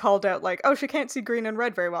specifically called out, like, oh, she can't see green and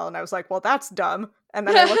red very well. And I was like, well, that's dumb. And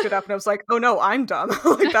then I looked it up and I was like, oh no, I'm dumb.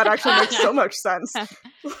 Like, that actually makes so much sense.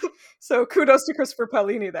 So kudos to Christopher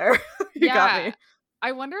Paolini there. You got me.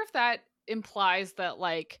 I wonder if that implies that,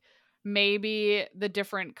 like, maybe the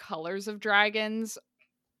different colors of dragons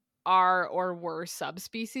are or were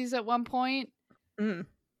subspecies at one point. Mm.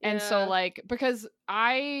 And so, Yeah. like, because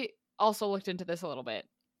I also looked into this a little bit,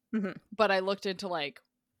 Mhm. but I looked into, like,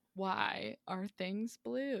 why are things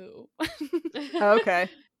blue? Okay.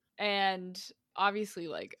 And obviously,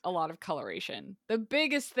 like, a lot of coloration. The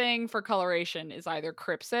biggest thing for coloration is either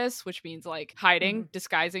crypsis, which means, like, hiding,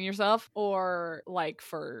 disguising yourself, or, like,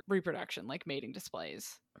 for reproduction, like mating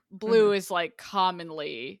displays. Blue is, like,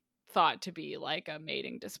 commonly thought to be, like, a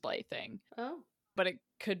mating display thing, Oh. but it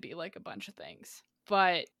could be, like, a bunch of things.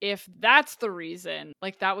 But if that's the reason,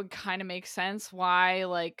 like, that would kind of make sense why,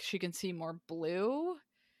 like, she can see more blue.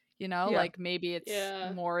 You know, Yeah. like, maybe it's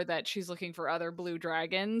Yeah. more that she's looking for other blue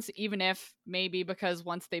dragons, even if maybe because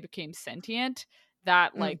once they became sentient,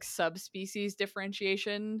 that, like, subspecies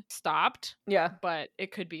differentiation stopped. Yeah. But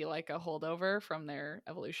it could be, like, a holdover from their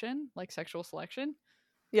evolution, like sexual selection.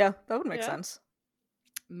 Yeah, that would make Yeah. sense.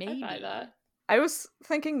 Maybe. I buy that. I was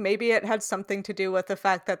thinking maybe it had something to do with the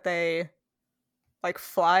fact that they, like,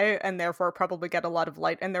 fly and therefore probably get a lot of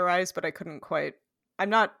light in their eyes, but I couldn't quite...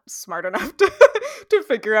 I'm not smart enough to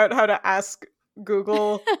figure out how to ask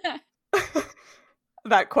Google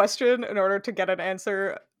that question in order to get an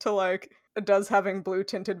answer to, like, does having blue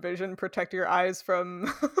tinted vision protect your eyes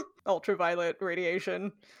from ultraviolet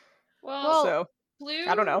radiation? Well, So, blue.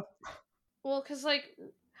 I don't know. Well, because, like,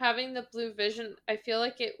 having the blue vision, I feel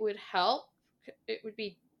like it would help. It would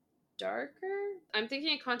be darker. I'm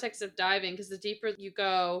thinking in context of diving, because the deeper you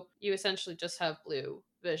go, you essentially just have blue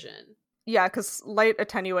vision. Yeah, because light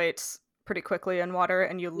attenuates pretty quickly in water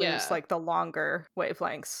and you lose, Yeah. like, the longer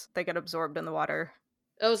wavelengths. They get absorbed in the water.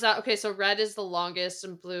 Oh, is that okay? So red is the longest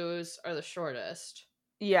and blues are the shortest.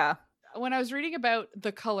 Yeah. When I was reading about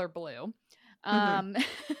the color blue,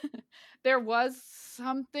 There was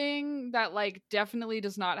something that like definitely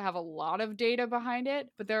does not have a lot of data behind it,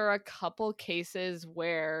 but there are a couple cases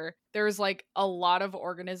where there's like a lot of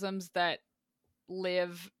organisms that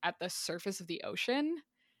live at the surface of the ocean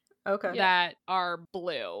Okay. that are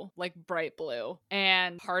blue, like bright blue.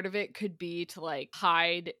 And part of it could be to like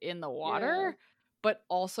hide in the water, but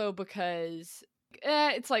also because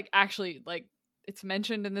it's like actually like it's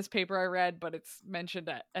mentioned in this paper I read, but it's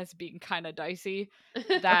mentioned as being kind of dicey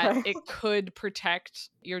that Okay. it could protect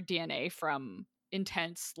your DNA from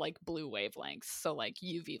intense like blue wavelengths, so like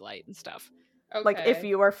UV light and stuff. Okay. Like if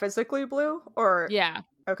you are physically blue or Yeah.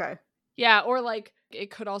 okay. Yeah, or like it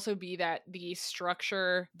could also be that the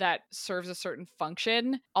structure that serves a certain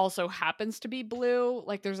function also happens to be blue.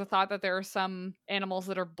 Like there's a thought that there are some animals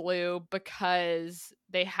that are blue because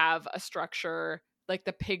they have a structure, like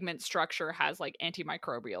the pigment structure has like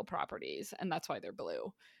antimicrobial properties, and that's why they're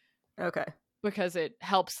blue. Okay. Because it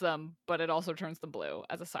helps them, but it also turns them blue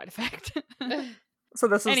as a side effect. So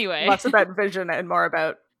this is Anyway. less about vision and more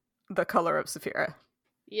about the color of Saphira.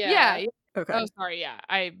 Yeah. Okay. Oh, sorry.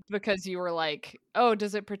 Yeah. Because you were like, oh,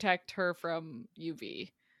 does it protect her from UV?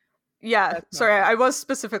 Yeah. That's Sorry, not- I was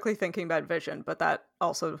specifically thinking about vision, but that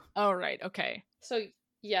also Oh, right. Okay. So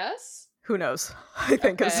yes. who knows? I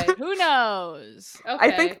think is Okay. Who knows?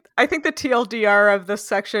 Okay. I think the TLDR of this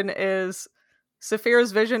section is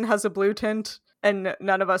Saphira's vision has a blue tint, and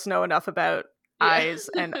none of us know enough about eyes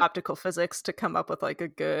and optical physics to come up with like a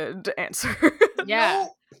good answer. Yeah.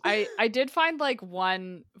 No. I did find like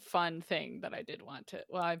one fun thing that I did want to.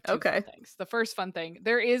 Well, I have two Okay. fun things. The first fun thing,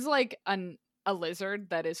 there is like a lizard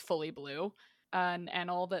that is fully blue, an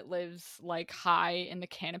animal that lives like high in the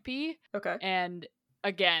canopy, Okay. and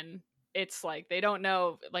again, it's like they don't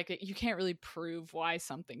know, like you can't really prove why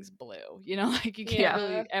something's blue. You know, like you can't Yeah.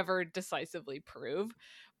 really ever decisively prove.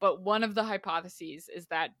 But one of the hypotheses is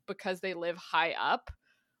that because they live high up,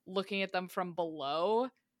 looking at them from below,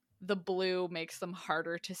 the blue makes them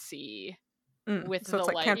harder to see with so the it's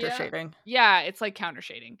like light. counter Yeah. shading. Yeah, it's like counter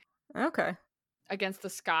shading Okay. against the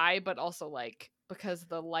sky, but also like because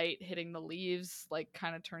the light hitting the leaves like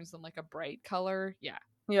kind of turns them like a bright color. Yeah,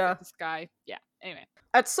 Yeah. the sky. Yeah. Anyway.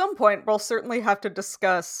 At some point, we'll certainly have to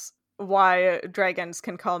discuss why dragons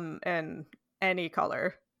can come in any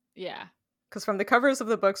color. Yeah. Because from the covers of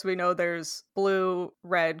the books, we know there's blue,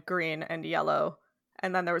 red, green, and yellow.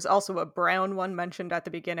 And then there was also a brown one mentioned at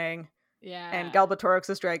the beginning. Yeah. And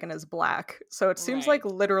Galbatorix's dragon is black. So it seems like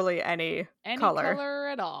Right. literally any color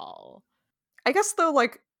at all. I guess though,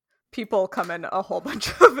 like, people come in a whole bunch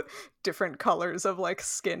of different colors of like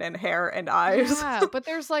skin and hair and eyes. Yeah, but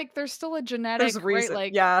there's still a genetic, There's reason. right?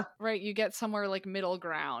 Like, yeah. right, you get somewhere like middle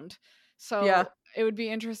ground. So Yeah. it would be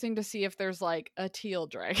interesting to see if there's like a teal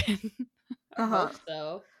dragon. I Uh-huh. hope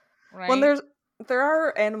so. Right? When there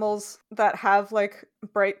are animals that have like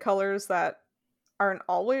bright colors that aren't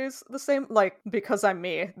always the same. Like, because I'm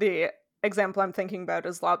me, the example I'm thinking about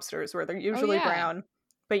is lobsters, where they're usually yeah. brown,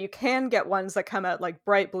 but you can get ones that come out like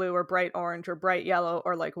bright blue or bright orange or bright yellow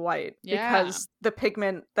or like white. Yeah. Because the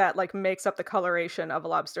pigment that like makes up the coloration of a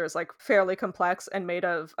lobster is like fairly complex and made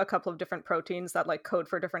of a couple of different proteins that like code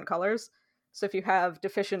for different colors. So if you have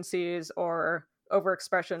deficiencies or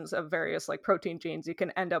overexpressions of various like protein genes, you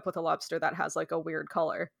can end up with a lobster that has like a weird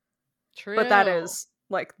color. True. But that is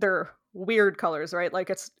like they're weird colors, right? Like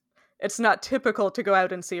it's not typical to go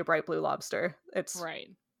out and see a bright blue lobster. It's right.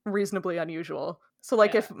 reasonably unusual. So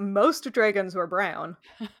like Yeah. if most dragons were brown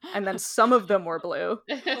and then some of them were blue.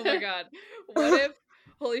 Oh my god.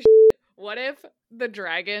 What if the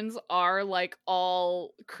dragons are like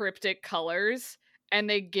all cryptic colors and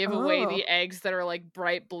they give away the eggs that are like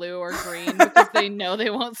bright blue or green because they know they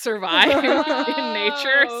won't survive in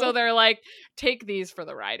nature. So Wow. they're like, take these for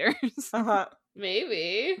the riders. Uh-huh.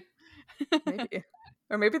 Maybe. Maybe.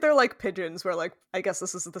 Or maybe they're like pigeons where like I guess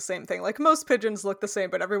this is the same thing. Like most pigeons look the same,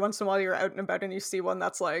 but every once in a while you're out and about and you see one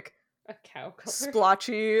that's like A cow color.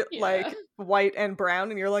 splotchy, Yeah. like white and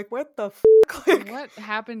brown, and you're like, what the f***? Like, What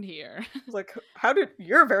happened here? like,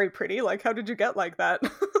 you're very pretty, like, how did you get like that?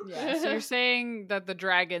 Yeah, so you're saying that the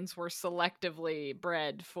dragons were selectively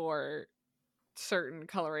bred for certain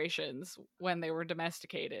colorations when they were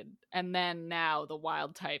domesticated, and then now the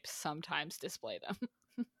wild types sometimes display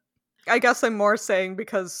them. I guess I'm more saying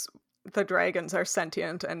because the dragons are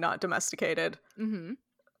sentient and not domesticated. Mm-hmm.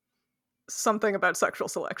 Something about sexual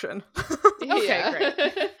selection.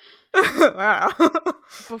 Okay, great. Wow.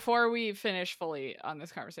 Before we finish fully on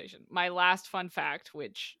this conversation, my last fun fact,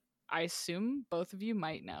 which I assume both of you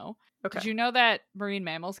might know. Okay. Did you know that marine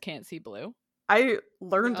mammals can't see blue? I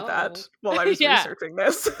learned No. that while I was Yeah. researching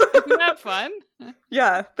this. Isn't that fun?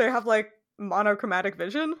 Yeah, they have like monochromatic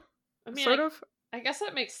vision. I mean, sort of. I guess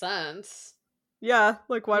that makes sense. Yeah,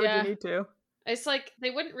 like why would Yeah. you need to? It's like they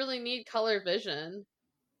wouldn't really need color vision.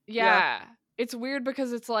 Yeah. It's weird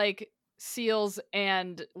because it's like seals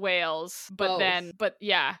and whales, but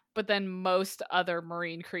then most other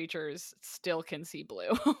marine creatures still can see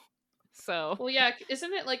blue. So Well, yeah,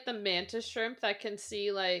 isn't it like the mantis shrimp that can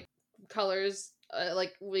see like colors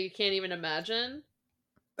like we can't even imagine?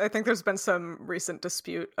 I think there's been some recent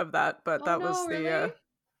dispute of that, but that was the really?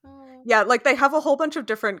 Oh. yeah, like they have a whole bunch of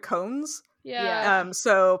different cones. Yeah.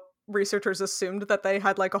 So researchers assumed that they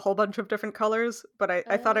had like a whole bunch of different colors, but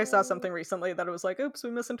I thought I saw something recently that it was like, oops,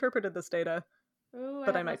 we misinterpreted this data. Ooh,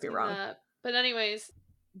 But I have might not be seen wrong. that. But anyways,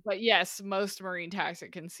 but yes, most marine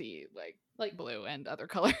taxa can see like blue and other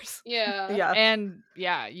colors. yeah. Yeah. And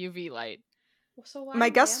yeah, UV light. So why My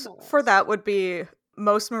guess for mammals? that would be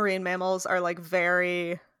most marine mammals are like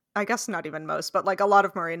very, I guess not even most, but like a lot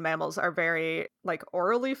of marine mammals are very like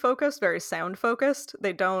orally focused, very sound focused.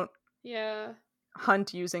 They don't Yeah.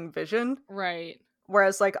 hunt using vision. Right.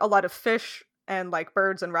 Whereas like a lot of fish and like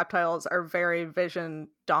birds and reptiles are very vision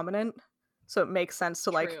dominant. So it makes sense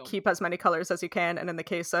to like True. keep as many colors as you can. And in the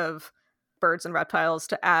case of birds and reptiles,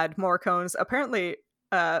 to add more cones. Apparently,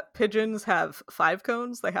 pigeons have 5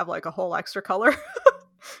 cones. They have like a whole extra color.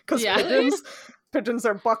 Because Yeah. pigeons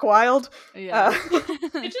are buck wild. Yeah.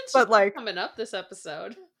 Pigeons But like, coming up this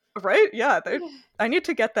episode. right? Yeah. I need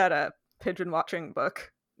to get that pigeon watching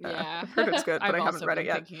book. Yeah. I've heard it's good, but I haven't also read been it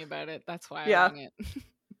yet. thinking about it. That's why Yeah. I rang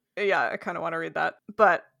it. Yeah, I kind of want to read that.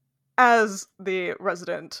 But as the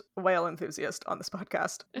resident whale enthusiast on this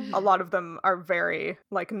podcast, a lot of them are very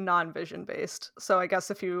like non-vision based. So I guess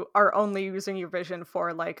if you are only using your vision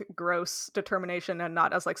for like gross determination and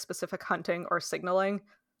not as like specific hunting or signaling,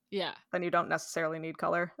 Yeah. then you don't necessarily need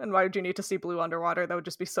color. And why would you need to see blue underwater? That would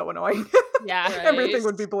just be so annoying. Yeah. Right. Everything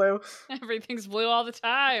would be blue. Everything's blue all the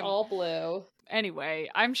time. All blue. Anyway,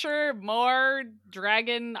 I'm sure more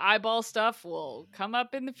dragon eyeball stuff will come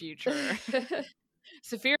up in the future.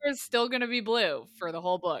 Saphira is still going to be blue for the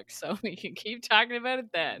whole book, so we can keep talking about it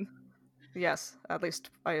then. Yes, at least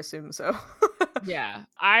I assume so. Yeah.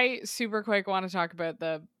 I super quick want to talk about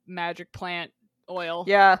the magic plant oil.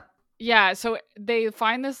 Yeah. Yeah, so they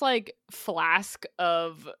find this like flask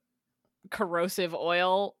of corrosive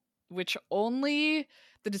oil, which only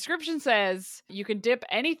the description says you can dip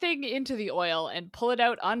anything into the oil and pull it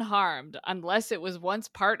out unharmed unless it was once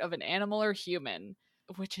part of an animal or human,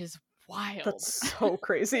 which is wild. That's so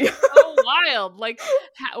crazy. So wild. Like,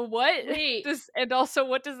 what? Wait. And also,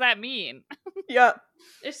 what does that mean? Yeah.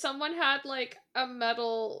 If someone had like a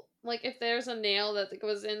metal, like if there's a nail that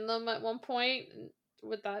was in them at one point,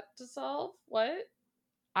 would that dissolve? What?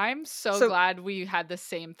 I'm so So- glad we had the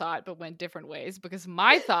same thought but went different ways, because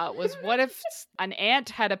my thought was, what if an ant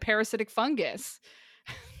had a parasitic fungus?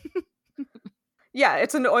 Yeah,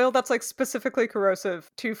 it's an oil that's like specifically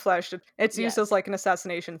corrosive to flesh. It's used Yes. as like an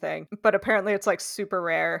assassination thing, but apparently it's like super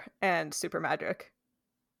rare and super magic.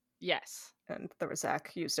 Yes. And the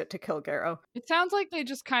Razak used it to kill Garrow. It sounds like they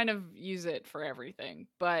just kind of use it for everything,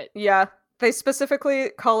 but Yeah, they specifically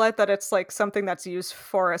call out that it's like something that's used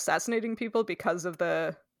for assassinating people because of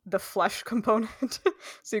the flesh component.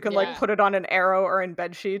 So you can like Yeah. put it on an arrow or in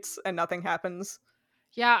bed sheets and nothing happens.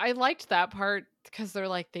 yeah, I liked that part because they're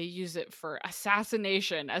like, they use it for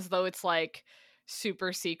assassination as though it's like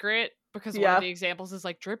super secret, because one Yeah. of the examples is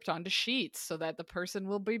like dripped onto sheets so that the person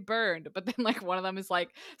will be burned, but then like one of them is like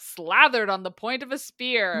slathered on the point of a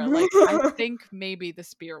spear. Like, I think maybe the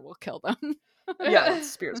spear will kill them. Yeah, the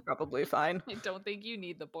spear's probably fine. I don't think you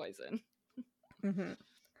need the poison. hmm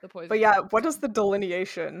The poison. But yeah, what is the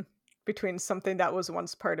delineation between something that was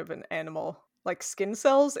once part of an animal? Like skin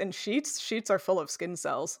cells and sheets? Sheets are full of skin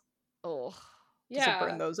cells. Oh, Does it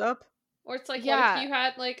burn Yeah. those up? Or it's like, what Yeah. if you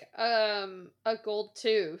had like a gold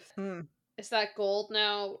tooth? Hmm. Is that gold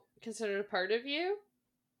now considered a part of you?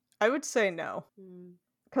 I would say no. Hmm.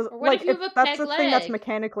 Because Or what if you have a that's peg a thing that's leg?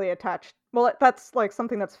 mechanically attached. Well, that's like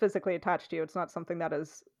something that's physically attached to you. It's not something that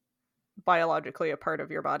is biologically a part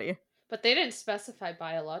of your body. But they didn't specify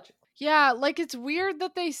biological. yeah, like it's weird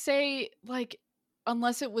that they say like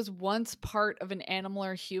unless it was once part of an animal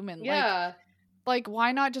or human. Yeah. Like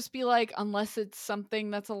why not just be like unless it's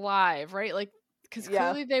something that's alive, right? Like, because Yeah.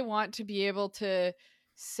 clearly they want to be able to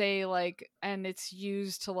say like, and it's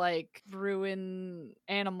used to like ruin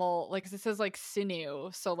animal, like 'cause it says like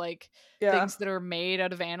sinew, so like Yeah. things that are made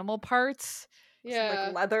out of animal parts. So, Yeah.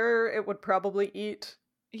 like leather, it would probably eat.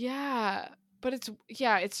 Yeah, but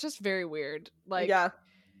it's just very weird. Like, yeah.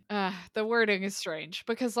 the wording is strange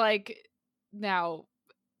because like now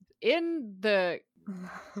in the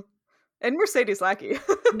And Mercedes Lackey.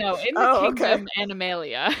 no in the Oh, okay. Kingdom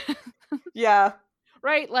Animalia, Yeah.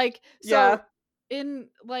 Right? Like, so Yeah. in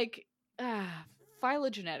like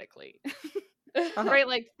phylogenetically, Uh-huh. right?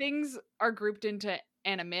 Like things are grouped into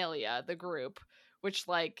Animalia, the group, which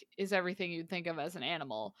like is everything you'd think of as an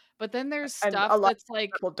animal. But then there's And stuff a lot that's like,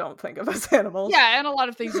 of people don't think of as animals. yeah, and a lot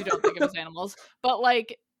of things you don't think of as animals, but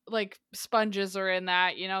like sponges are in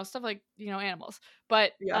that, stuff like, animals.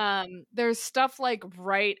 But Yeah. there's stuff like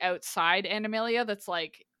right outside Animalia that's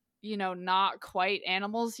like, not quite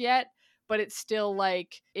animals yet, but it still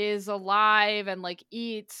like is alive and like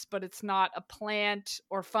eats, but it's not a plant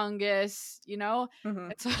or fungus, Mhm.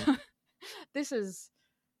 And so this is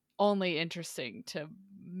only interesting to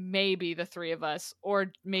maybe the three of us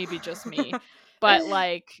or maybe just me. But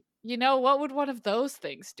like, what would one of those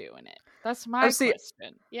things do in it? That's my see,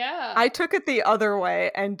 question. Yeah. I took it the other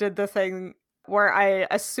way and did the thing where I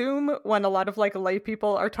assume when a lot of like lay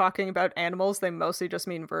people are talking about animals, they mostly just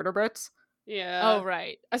mean vertebrates. Yeah. Oh,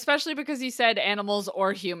 right. Especially because he said animals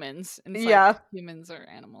or humans. And it's Yeah. like, humans are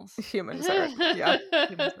animals. Humans are, yeah.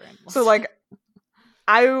 Humans are animals. So like,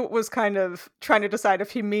 I was kind of trying to decide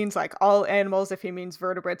if he means like all animals, if he means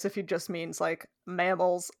vertebrates, if he just means like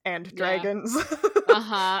mammals and Yeah. dragons.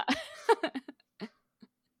 Uh-huh.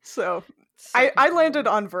 So So I landed confusing.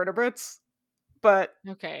 on vertebrates, but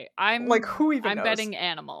Okay. I'm like who even I'm knows? betting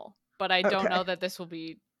animal, but I don't Okay. know that this will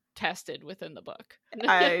be tested within the book.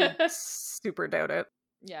 I super doubt it.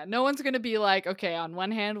 Yeah, no one's gonna be like, okay, on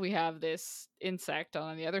one hand we have this insect,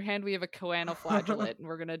 on the other hand we have a choanoflagellate, and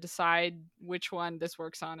we're gonna decide which one this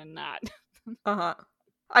works on and not. Uh-huh.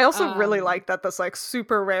 I also really Um, like that this like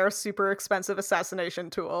super rare, super expensive assassination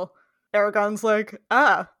tool. Aragon's like,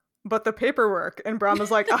 but the paperwork. And Bram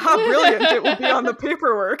is like, aha, brilliant, it will be on the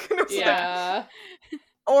paperwork. And it's like, Yeah.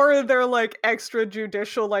 or they're like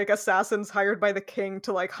extrajudicial like assassins hired by the king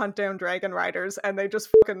to like hunt down dragon riders, and they just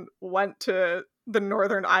fucking went to the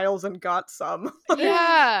Northern Isles and got some.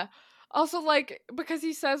 yeah. Also, like, because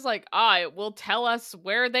he says, like, it will tell us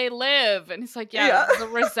where they live. And it's like, yeah, Yeah. the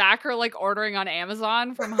Razak like ordering on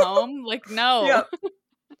Amazon from home. Like, no. Yep.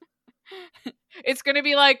 It's gonna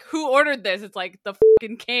be like, who ordered this? It's like the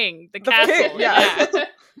fucking king, the castle. king, yeah.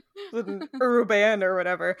 Uruban or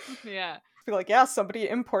whatever. Yeah. Be like, yeah, somebody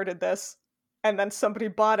imported this, and then somebody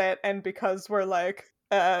bought it, and because we're like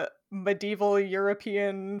a medieval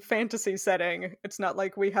European fantasy setting, it's not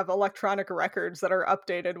like we have electronic records that are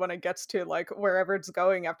updated when it gets to like wherever it's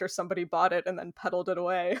going after somebody bought it and then peddled it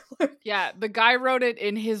away. Yeah, the guy wrote it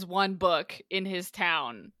in his one book in his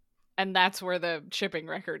town, and that's where the shipping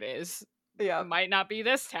record is. Yeah. It might not be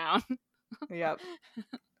this town. Yep.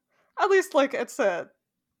 At least like it's a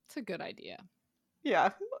good idea.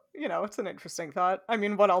 Yeah, it's an interesting thought. I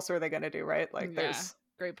mean, what else are they going to do, right? Like Yeah,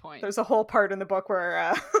 great point. There's a whole part in the book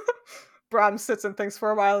where Bram sits and thinks for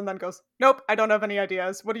a while and then goes, nope, I don't have any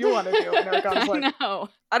ideas. What do you want to do? And Aragon's like,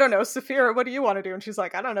 I don't know, Saphira, what do you want to do? And she's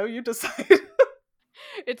like, I don't know, you decide.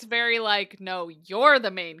 It's very like, no, you're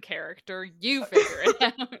the main character. You figure it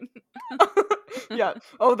out. Yeah.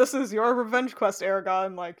 Oh, this is your revenge quest,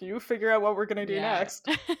 Aragon. Like, you figure out what we're gonna do next.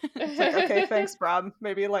 It's like, okay, thanks, Bram.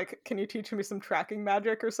 Maybe, like, can you teach me some tracking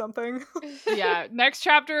magic or something? Yeah. Next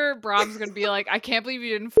chapter, Brom's gonna be like, I can't believe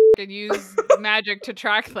you didn't fucking use magic to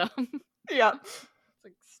track them. Yeah. It's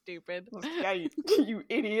like stupid. Yeah, you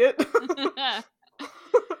idiot.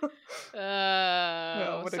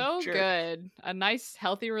 What so jerk. Good. A nice,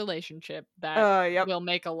 healthy relationship that yep. will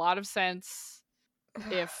make a lot of sense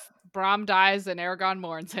if Brom dies and Aragon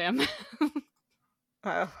mourns him.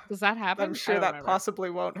 Does that happen? I'm sure that possibly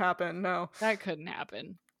won't happen. No. That couldn't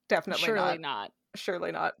happen. Definitely Surely not.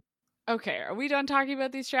 Surely not. Okay, are we done talking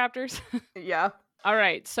about these chapters? Yeah. All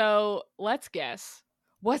right, so let's guess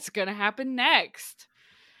what's gonna happen next.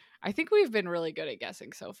 I think we've been really good at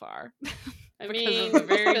guessing so far. I mean, it's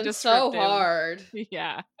been so hard.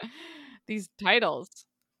 Yeah. These titles.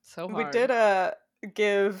 So hard. We did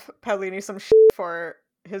give Paolini some shit for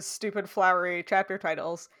his stupid flowery chapter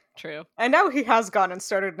titles. True. And now he has gone and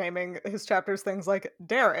started naming his chapters things like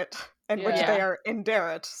Darrett, and which they are in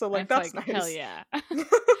Darrett. So like that's nice. Hell yeah.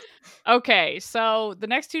 Okay, so the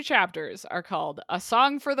next two chapters are called A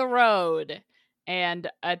Song for the Road and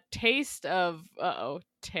A Taste of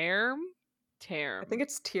Term? I think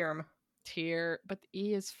it's Term. But the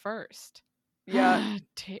E is first. Yeah.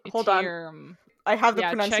 Hold on. I have the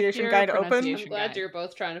pronunciation guide open. I'm glad you're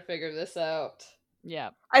both trying to figure this out.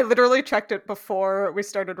 Yeah. I literally checked it before we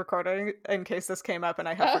started recording in case this came up and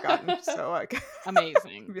I have forgotten. So like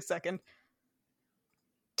amazing. Give me a second.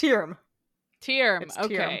 Term.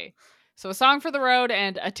 Okay. So A Song for the Road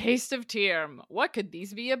and A Taste of Term. What could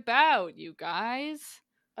these be about, you guys?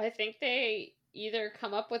 I think they either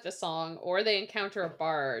come up with a song or they encounter a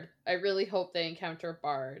bard. I really hope they encounter a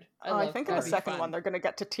bard. I think in the that'd be second fun. one they're gonna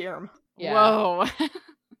get to Tyrm. Yeah. Whoa.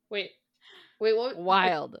 Wait, what?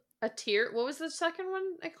 Wild. A tier? What was the second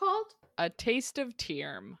one it called? A Taste of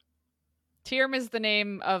Tyrm. Tyrm is the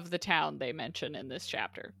name of the town they mention in this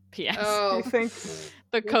chapter. P.S. Do Oh, you think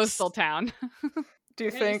The coastal town. do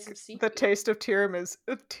you We're gonna eat think some the seafood. taste of Tyrm is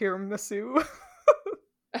a tiramisu?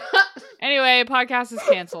 Anyway, podcast is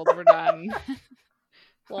canceled. We're done.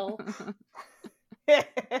 Well,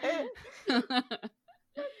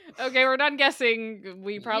 Okay, we're done guessing.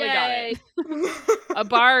 We probably yay. got it. A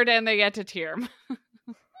bard and they get to Tyrm.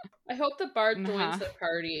 I hope the bard Uh-huh. joins the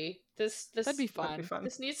party. This That'd be That'd be fun. fun.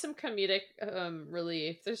 This needs some comedic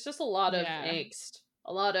relief. There's just a lot of Yeah. angst,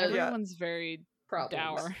 a lot of Yeah. Everyone's very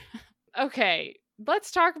problems. dour. Okay,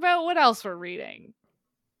 let's talk about what else we're reading.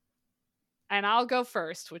 And I'll go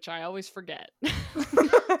first, which I always forget.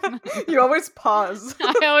 You always pause.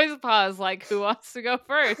 I always pause, like, who wants to go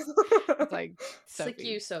first? It's like, It's like Sophie.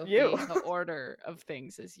 you, Sophie. You. The order of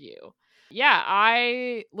things is you. Yeah,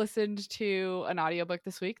 I listened to an audiobook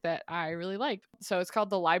this week that I really liked. So it's called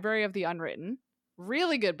The Library of the Unwritten.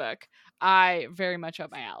 Really good book. I very much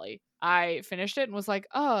up my alley. I finished it and was like,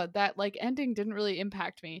 oh, that like ending didn't really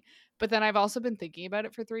impact me. But then I've also been thinking about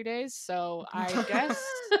it for 3 days. So I guess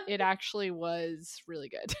it actually was really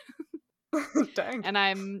good. Dang. And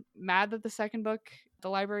I'm mad that the second book, The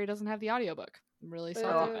Library, doesn't have the audiobook. I'm really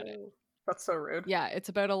salty about it. Boo. That's so rude. Yeah, it's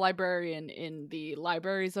about a librarian in the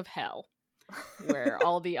libraries of hell, where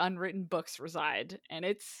all the unwritten books reside, and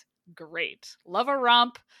it's great. Love a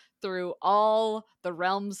romp through all the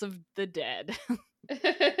realms of the dead.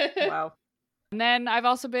 Wow. And then I've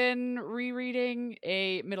also been rereading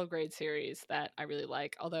a middle grade series that I really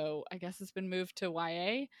like, although I guess it's been moved to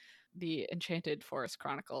YA, The Enchanted Forest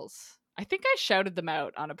Chronicles. I think I shouted them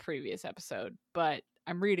out on a previous episode, but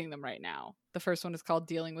I'm reading them right now. The first one is called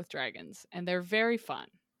Dealing with Dragons, and they're very fun.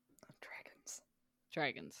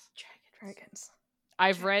 Dragons. Dragons.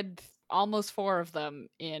 I've read almost 4 of them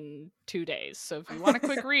in 2 days. So if you want a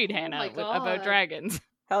quick read, Oh Hannah, my about God. dragons,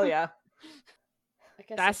 Hell yeah. I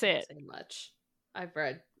guess That's I can't it. say much. I've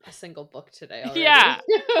read a single book today already. Yeah.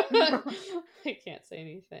 I can't say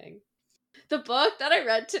anything. The book that I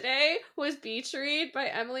read today was Beach Read by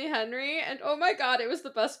Emily Henry, and oh my god, it was the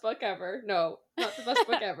best book ever. No, not the best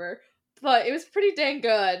book ever, but it was pretty dang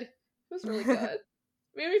good. It was really good.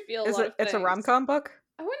 Made me feel a Is lot it? of It's a things. rom-com book.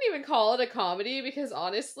 I wouldn't even call it a comedy because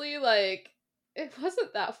honestly, like, it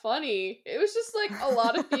wasn't that funny. It was just like a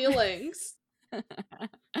lot of feelings.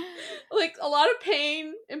 Like a lot of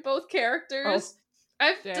pain in both characters.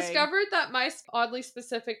 I've Dang. discovered that my oddly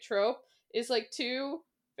specific trope is like 2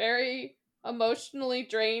 very emotionally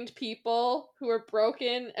drained people who are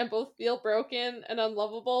broken and both feel broken and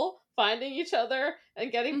unlovable finding each other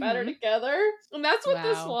and getting better Mhm. together. And that's what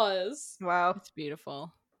this Wow. was. Wow. It's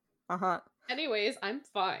beautiful. Uh Anyways, I'm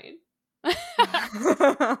fine.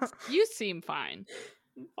 huh. You seem fine.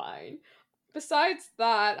 I'm fine. Besides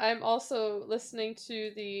that, I'm also listening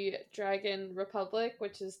to the Dragon Republic,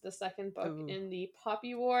 which is the second book Ooh. in the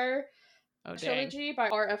Poppy War Oh, dang. trilogy by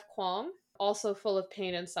R.F. Kuang. Also full of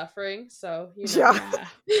pain and suffering, so you know. Yeah.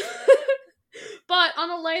 Yeah. But on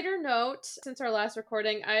a lighter note, since our last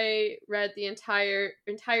recording, I read the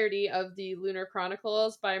entirety of the Lunar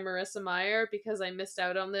Chronicles by Marissa Meyer because I missed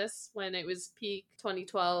out on this when it was peak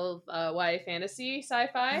 2012 YA fantasy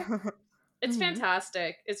sci-fi. It's Mhm.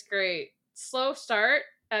 fantastic. It's great. Slow start,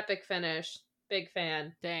 epic finish. Big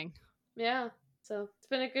fan. Dang. Yeah. So it's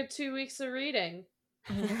been a good 2 weeks of reading.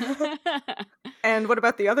 And what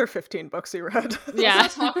about the other 15 books you read? Yeah.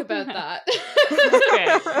 Let's not talk about that.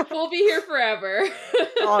 Okay. We'll be here forever.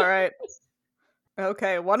 All right.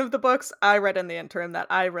 Okay, one of the books I read in the interim that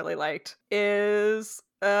I really liked is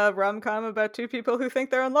a rom-com about 2 people who think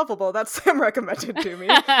they're unlovable that Sam recommended to me.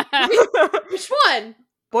 Which one?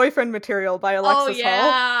 Boyfriend Material by Alexis oh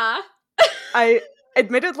Hall. yeah.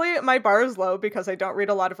 Admittedly, my bar is low because I don't read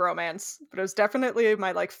a lot of romance, but it was definitely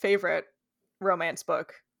my favorite romance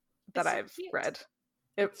book that It's so I've cute. read.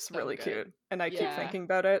 It's so really good. cute, and I keep Yeah. thinking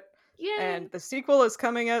about it. Yay. And the sequel is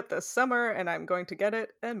coming out this summer, and I'm going to get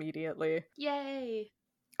it immediately. Yay.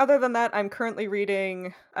 Other than that, I'm currently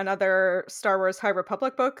reading another Star Wars High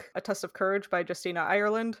Republic book, A Test of Courage by Justina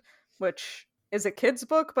Ireland, which is a kid's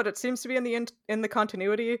book, but it seems to be in the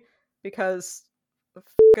continuity because the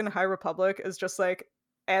fucking High Republic is just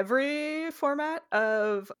every format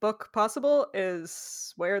of book possible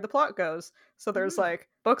is where the plot goes. So there's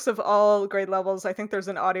books of all grade levels. I think there's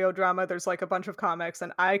an audio drama. There's a bunch of comics,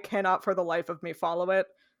 and I cannot for the life of me follow it.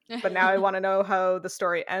 But now I want to know how the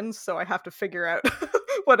story ends, so I have to figure out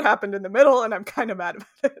what happened in the middle, and I'm kind of mad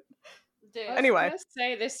about it. Anyway. I was gonna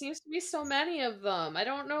say, there seems to be so many of them. I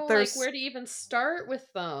don't know There's- where to even start with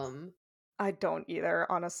them. I don't either,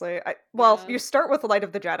 honestly. Yeah. You start with Light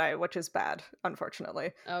of the Jedi, which is bad,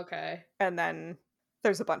 unfortunately. Okay. And then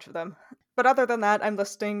there's a bunch of them. But other than that, I'm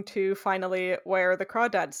listening to finally Where the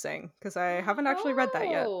Crawdads Sing, because I haven't actually read that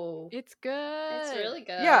yet. Oh, It's good. it's really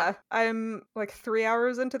good. Yeah, I'm like 3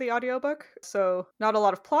 hours into the audiobook, so not a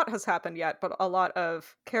lot of plot has happened yet, but a lot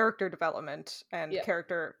of character development and Yep.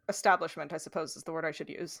 character establishment, I suppose is the word I should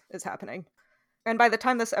use, is happening. And by the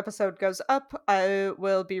time this episode goes up, I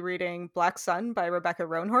will be reading Black Sun by Rebecca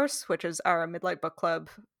Roanhorse, which is our Midlight Book Club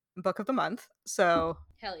book of the month. So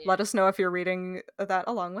Hell yeah. let us know if you're reading that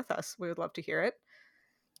along with us. We would love to hear it.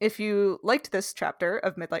 If you liked this chapter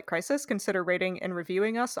of Midlight Crisis, consider rating and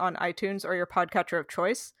reviewing us on iTunes or your podcatcher of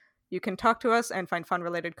choice. You can talk to us and find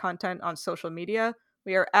fun-related content on social media.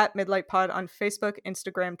 We are at Midlight Pod on Facebook,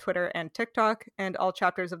 Instagram, Twitter, and TikTok, and all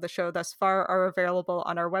chapters of the show thus far are available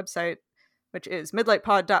on our website, which is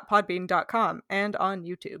midlightpod.podbean.com, and on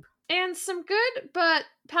YouTube. And some good but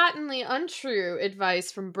patently untrue advice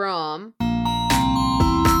from Brom.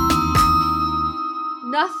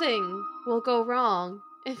 Nothing will go wrong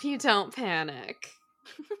if you don't panic.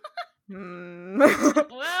 Hmm.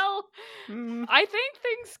 Well, Hmm. I think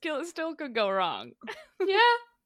things still could go wrong. Yeah,